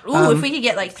 but if we could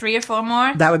get like 3 or 4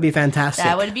 more, that would be fantastic.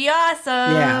 That would be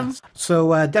awesome. Yeah.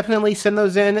 So definitely send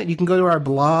those in. You can go to our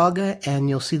blog and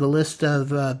you'll see the list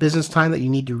of business time that you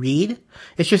need to read.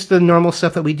 It's just the normal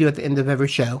stuff that we do at the end of every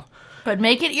show. But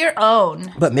make it your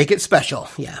own. But make it special.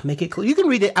 Yeah, make it cool. You can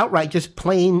read it outright, just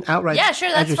plain outright. Yeah, sure,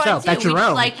 that's yourself. fine too. That's your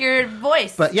own. Like your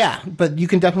voice. But you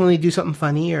can definitely do something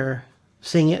funny or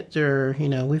sing it, or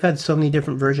we've had so many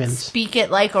different versions. Speak it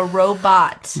like a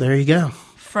robot. There you go.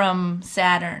 From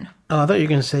Saturn. Oh, I thought you were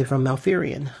going to say from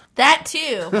Malfurion. That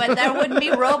too, but there wouldn't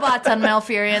be robots on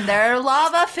Malfurion. There are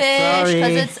lava fish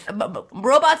because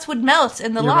robots would melt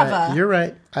in the lava. Right. You're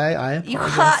right. I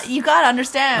apologize. You got to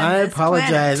understand. I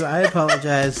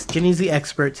apologize. Jenny's the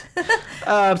expert.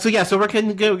 So we're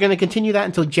going to continue that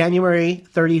until January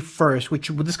 31st, which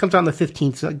this comes out on the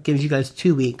 15th, so it gives you guys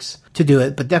 2 weeks to do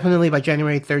it. But definitely by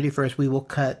January 31st, we will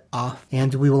cut off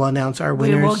and we will announce our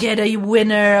winners. We will get a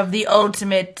winner of the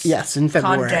ultimate in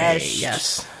February. Contest.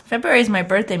 Yes. February is my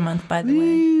birthday month, by the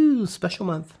way. Special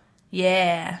month.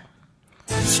 Yeah.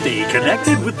 Stay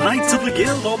connected with Knights of the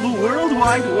Guild on the World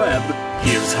Wide Web.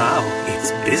 Here's how.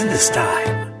 It's business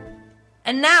time.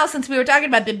 And now, since we were talking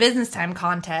about the business time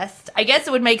contest, I guess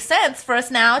it would make sense for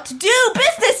us now to do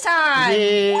business time!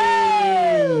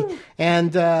 Yay! Woo!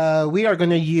 And we are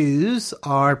going to use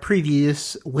our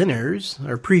previous winners,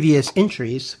 or previous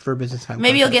entries for business time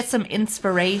Maybe contest. You'll get some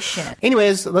inspiration.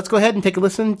 Anyways, let's go ahead and take a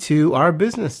listen to our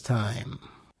business time.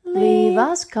 Leave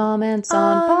us comments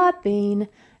on Podbean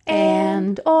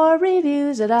and or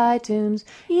reviews at iTunes.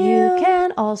 You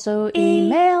can also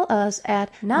email us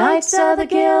at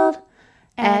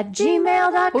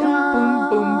knightsoftheguild@gmail.com. Boom,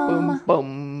 boom, boom,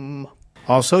 boom.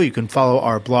 Also, you can follow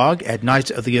our blog at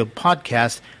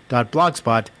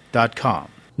knightsoftheguildpodcast.blogspot.com.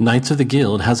 Knights of the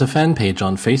Guild has a fan page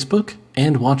on Facebook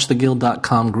and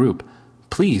watchtheguild.com group.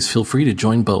 Please feel free to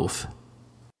join both.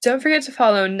 Don't forget to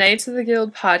follow Knights of the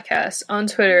Guild podcast on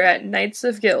Twitter at Knights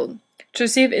of Guild to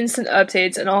receive instant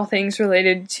updates on all things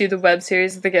related to the web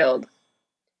series of the Guild.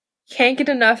 Can't get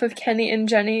enough of Kenny and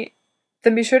Jenny?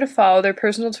 Then be sure to follow their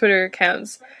personal Twitter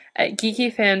accounts at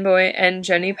Geeky Fanboy and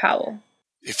Jenny Powell.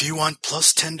 If you want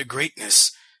plus 10 to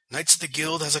greatness, Knights of the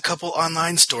Guild has a couple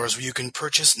online stores where you can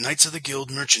purchase Knights of the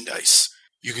Guild merchandise.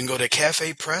 You can go to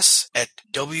Cafe Press at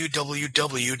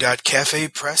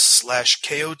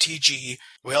www.cafepress/KOTG.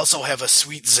 We also have a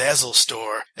sweet Zazzle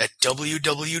store at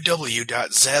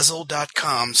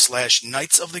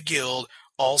www.zazzle.com/Knights of the Guild,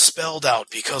 all spelled out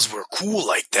because we're cool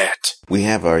like that. We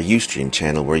have our Ustream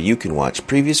channel where you can watch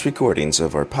previous recordings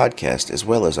of our podcast as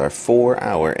well as our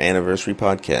 4-hour anniversary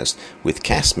podcast with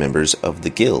cast members of the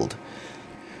Guild.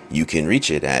 You can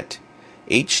reach it at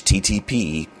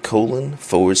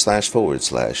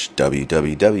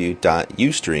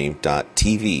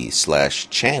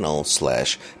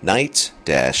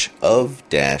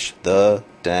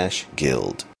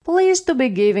Please to be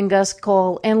giving us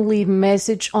call and leave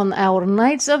message on our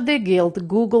Knights of the Guild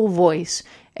Google Voice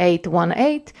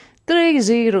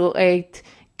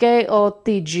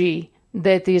 818-308-KOTG.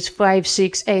 That is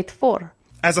 5684.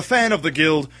 As a fan of the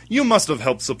Guild, you must have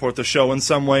helped support the show in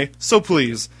some way, so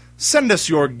please, send us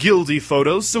your guilty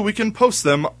photos so we can post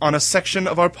them on a section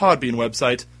of our Podbean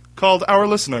website called Our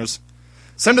Listeners.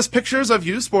 Send us pictures of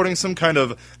you sporting some kind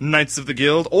of Knights of the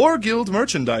Guild or Guild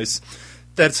merchandise.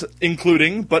 That's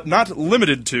including, but not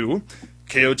limited to,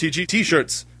 KOTG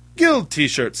t-shirts, Guild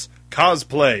t-shirts,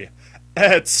 cosplay,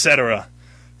 etc.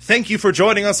 Thank you for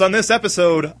joining us on this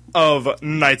episode of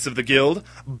Knights of the Guild.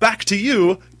 Back to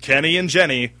you, Kenny and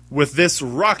Jenny, with this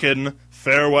rockin'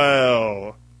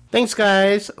 farewell. Thanks,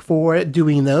 guys, for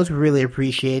doing those. We really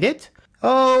appreciate it.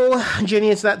 Oh, Jenny,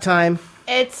 it's that time.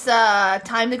 It's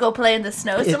time to go play in the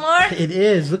snow some more. It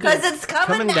is. Because it's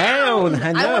coming down.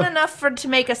 I know. I want enough to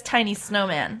make us tiny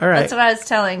snowman. All right. That's what I was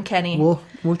telling Kenny. We'll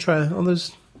try. Oh,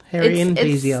 there's Harry and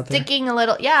Daisy out there. It's sticking a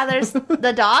little. Yeah, there's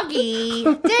the doggy.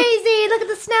 Daisy, look at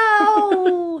the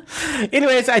snow.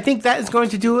 Anyways, I think that is going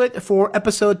to do it for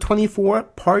episode 24,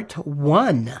 part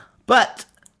 1. But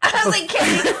I was like,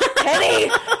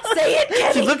 Kenny, say it,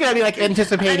 Kenny. She's looking at me like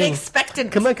anticipating.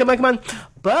 Unexpected. Come on.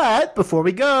 But before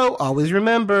we go, always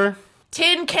remember,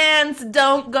 tin cans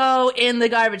don't go in the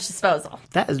garbage disposal.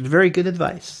 That is very good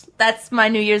advice. That's my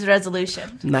New Year's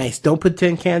resolution. Nice. Don't put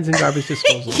tin cans in garbage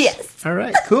disposal. Yes. All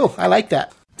right, cool. I like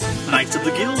that. Knights of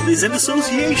the Guild is in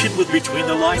association with Between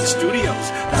the Lines Studios.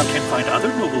 You can find other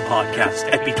mobile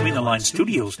podcasts at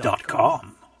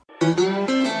BetweenTheLinesStudios.com.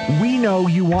 We know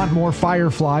you want more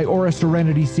Firefly or a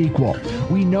Serenity sequel.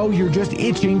 We know you're just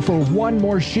itching for one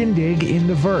more shindig in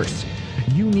the verse.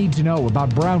 You need to know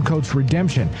about Browncoat's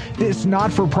Redemption. This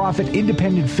not-for-profit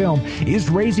independent film is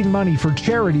raising money for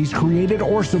charities created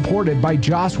or supported by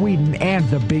Joss Whedon and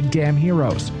the Big Damn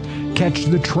Heroes. Catch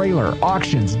the trailer,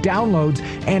 auctions, downloads,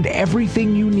 and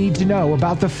everything you need to know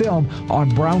about the film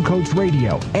on Browncoats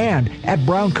Radio and at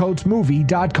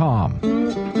browncoatsmovie.com.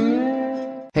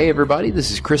 Hey everybody,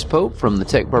 this is Chris Pope from the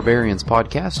Tech Barbarians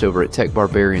podcast over at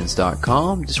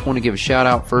techbarbarians.com. Just want to give a shout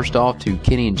out first off to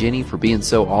Kenny and Jenny for being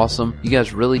so awesome. You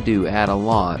guys really do add a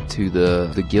lot to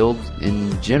the guild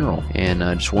in general, and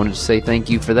I just wanted to say thank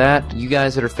you for that. You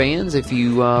guys that are fans, if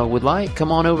you would like,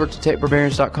 come on over to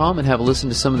techbarbarians.com and have a listen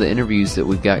to some of the interviews that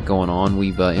we've got going on.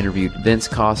 We've interviewed Vince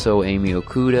Casso, Amy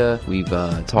Okuda, we've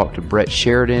talked to Brett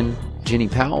Sheridan, Jenny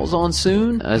Powell's on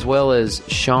soon, as well as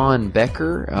Sean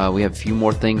Becker. We have a few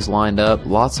more things lined up.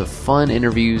 Lots of fun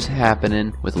interviews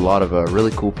happening with a lot of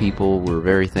really cool people. We're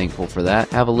very thankful for that.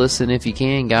 Have a listen if you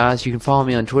can, guys. You can follow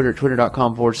me on Twitter at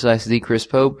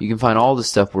twitter.com/TheChrisPope. You can find all the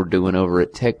stuff we're doing over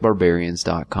at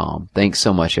techbarbarians.com. Thanpps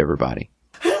so much, everybody.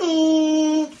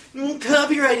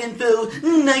 Copyright Copyright info.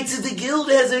 Knights of the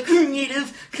Guild has a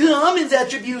Creative Commons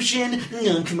attribution.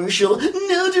 Non-commercial,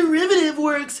 no derivative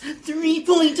works.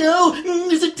 3.0.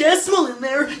 There's a decimal in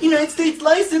there. United States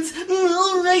license.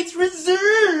 All rights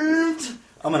reserved.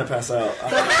 I'm gonna pass out.